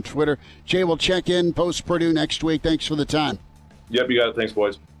JMoore44 on Twitter. Jay will check in post-Purdue next week. Thanks for the time. Yep, you got it. Thanks,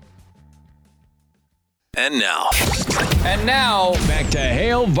 boys. And now, back to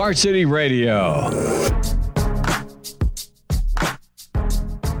Hail Varsity Radio.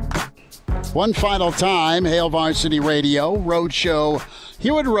 One final time, Hail Varsity Radio, Roadshow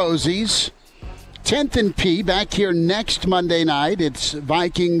here at Rosie's. 10th and P, back here next Monday night. It's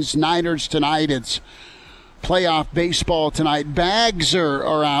Vikings-Niners tonight. It's playoff baseball tonight. Bags are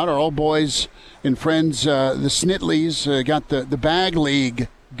out. Our old boys and friends, the Snitleys, got the Bag League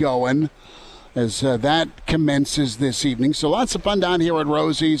going as that commences this evening. So lots of fun down here at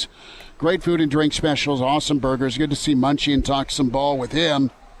Rosie's. Great food and drink specials, awesome burgers. Good to see Munchie and talk some ball with him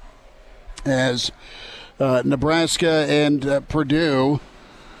as Nebraska and Purdue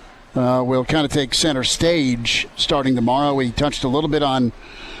will kind of take center stage starting tomorrow. We touched a little bit on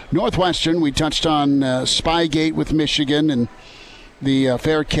Northwestern. We touched on Spygate with Michigan and the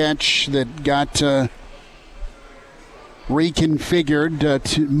fair catch that got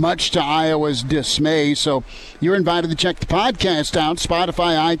reconfigured much to Iowa's dismay. So you're invited to check the podcast out,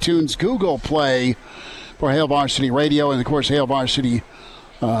 Spotify, iTunes, Google Play for Hail Varsity Radio. And, of course, Hail Varsity,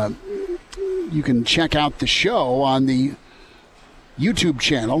 you can check out the show on the YouTube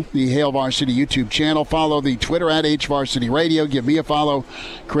channel, the Hail Varsity YouTube channel. Follow the Twitter at HVarsity Radio. Give me a follow,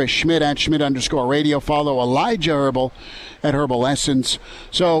 Chris Schmidt at Schmidt_radio. Follow Elijah Herbal at Herbal Essence.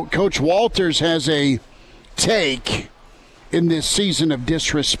 So Coach Walters has a take in this season of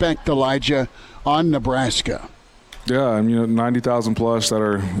disrespect, Elijah, on Nebraska. Yeah, I mean, 90,000 plus that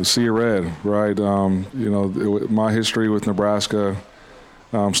are sea red, right? My history with Nebraska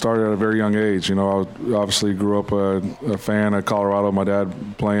started at a very young age. I obviously grew up a fan of Colorado, my dad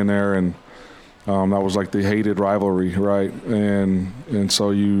playing there, and that was like the hated rivalry, right? And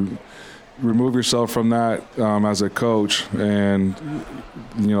so you remove yourself from that as a coach, and,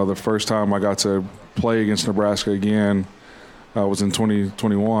 the first time I got to play against Nebraska again, was in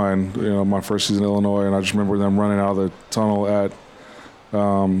 2021, my first season in Illinois, and I just remember them running out of the tunnel at,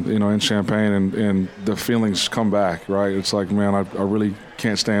 in Champaign, and the feelings come back, right? It's like, man, I really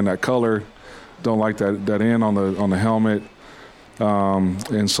can't stand that color. Don't like that end on the helmet.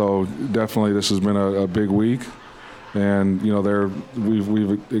 And so definitely this has been a big week. And,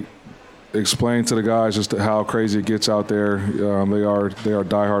 we've explained to the guys just how crazy it gets out there. They are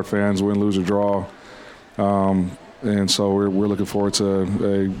diehard fans, win, lose, or draw. And so we're looking forward to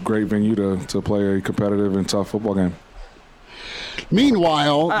a great venue to play a competitive and tough football game.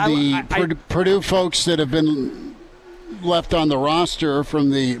 Meanwhile, the Purdue folks that have been left on the roster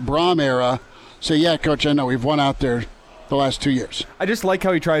from the Brom era say, yeah, Coach, I know we've won out there the last 2 years. I just like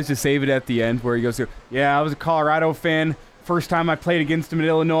how he tries to save it at the end where he goes, yeah, I was a Colorado fan. First time I played against him in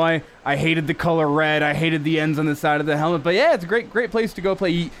Illinois, I hated the color red. I hated the ends on the side of the helmet. But, yeah, it's a great place to go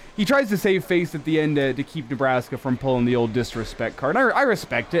play. He tries to save face at the end to keep Nebraska from pulling the old disrespect card. And I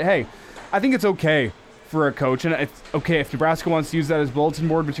respect it. Hey, I think it's okay for a coach. And it's okay if Nebraska wants to use that as bulletin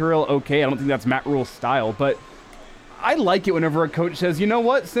board material, okay. I don't think that's Matt Rule's style. But I like it whenever a coach says, you know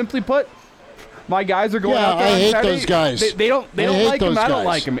what, simply put, my guys are going out there on Saturday. I hate those guys. They don't like him. I don't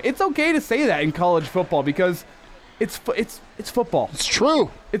like him. It's okay to say that in college football because it's football. It's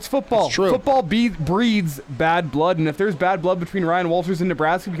true. It's football. It's true. Football breeds bad blood, and if there's bad blood between Ryan Walters and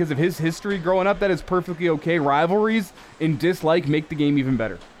Nebraska because of his history growing up, that is perfectly okay. Rivalries and dislike make the game even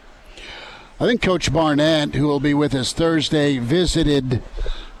better. I think Coach Barnett, who will be with us Thursday, visited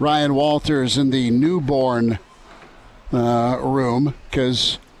Ryan Walters in the newborn room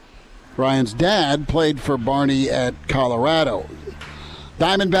because Ryan's dad played for Barney at Colorado.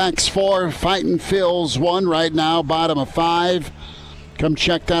 Diamondbacks 4, Fightin' Phils 1 right now, bottom of 5. Come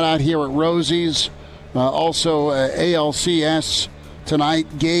check that out here at Rosie's. Also, ALCS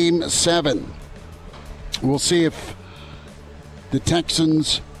tonight, Game 7. We'll see if the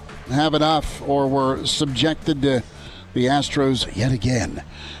Texans have enough or were subjected to the Astros yet again.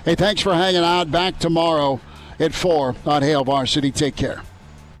 Hey, thanks for hanging out. Back tomorrow at 4 on Hail Varsity. Take care.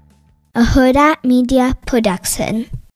 A Huda Media Production.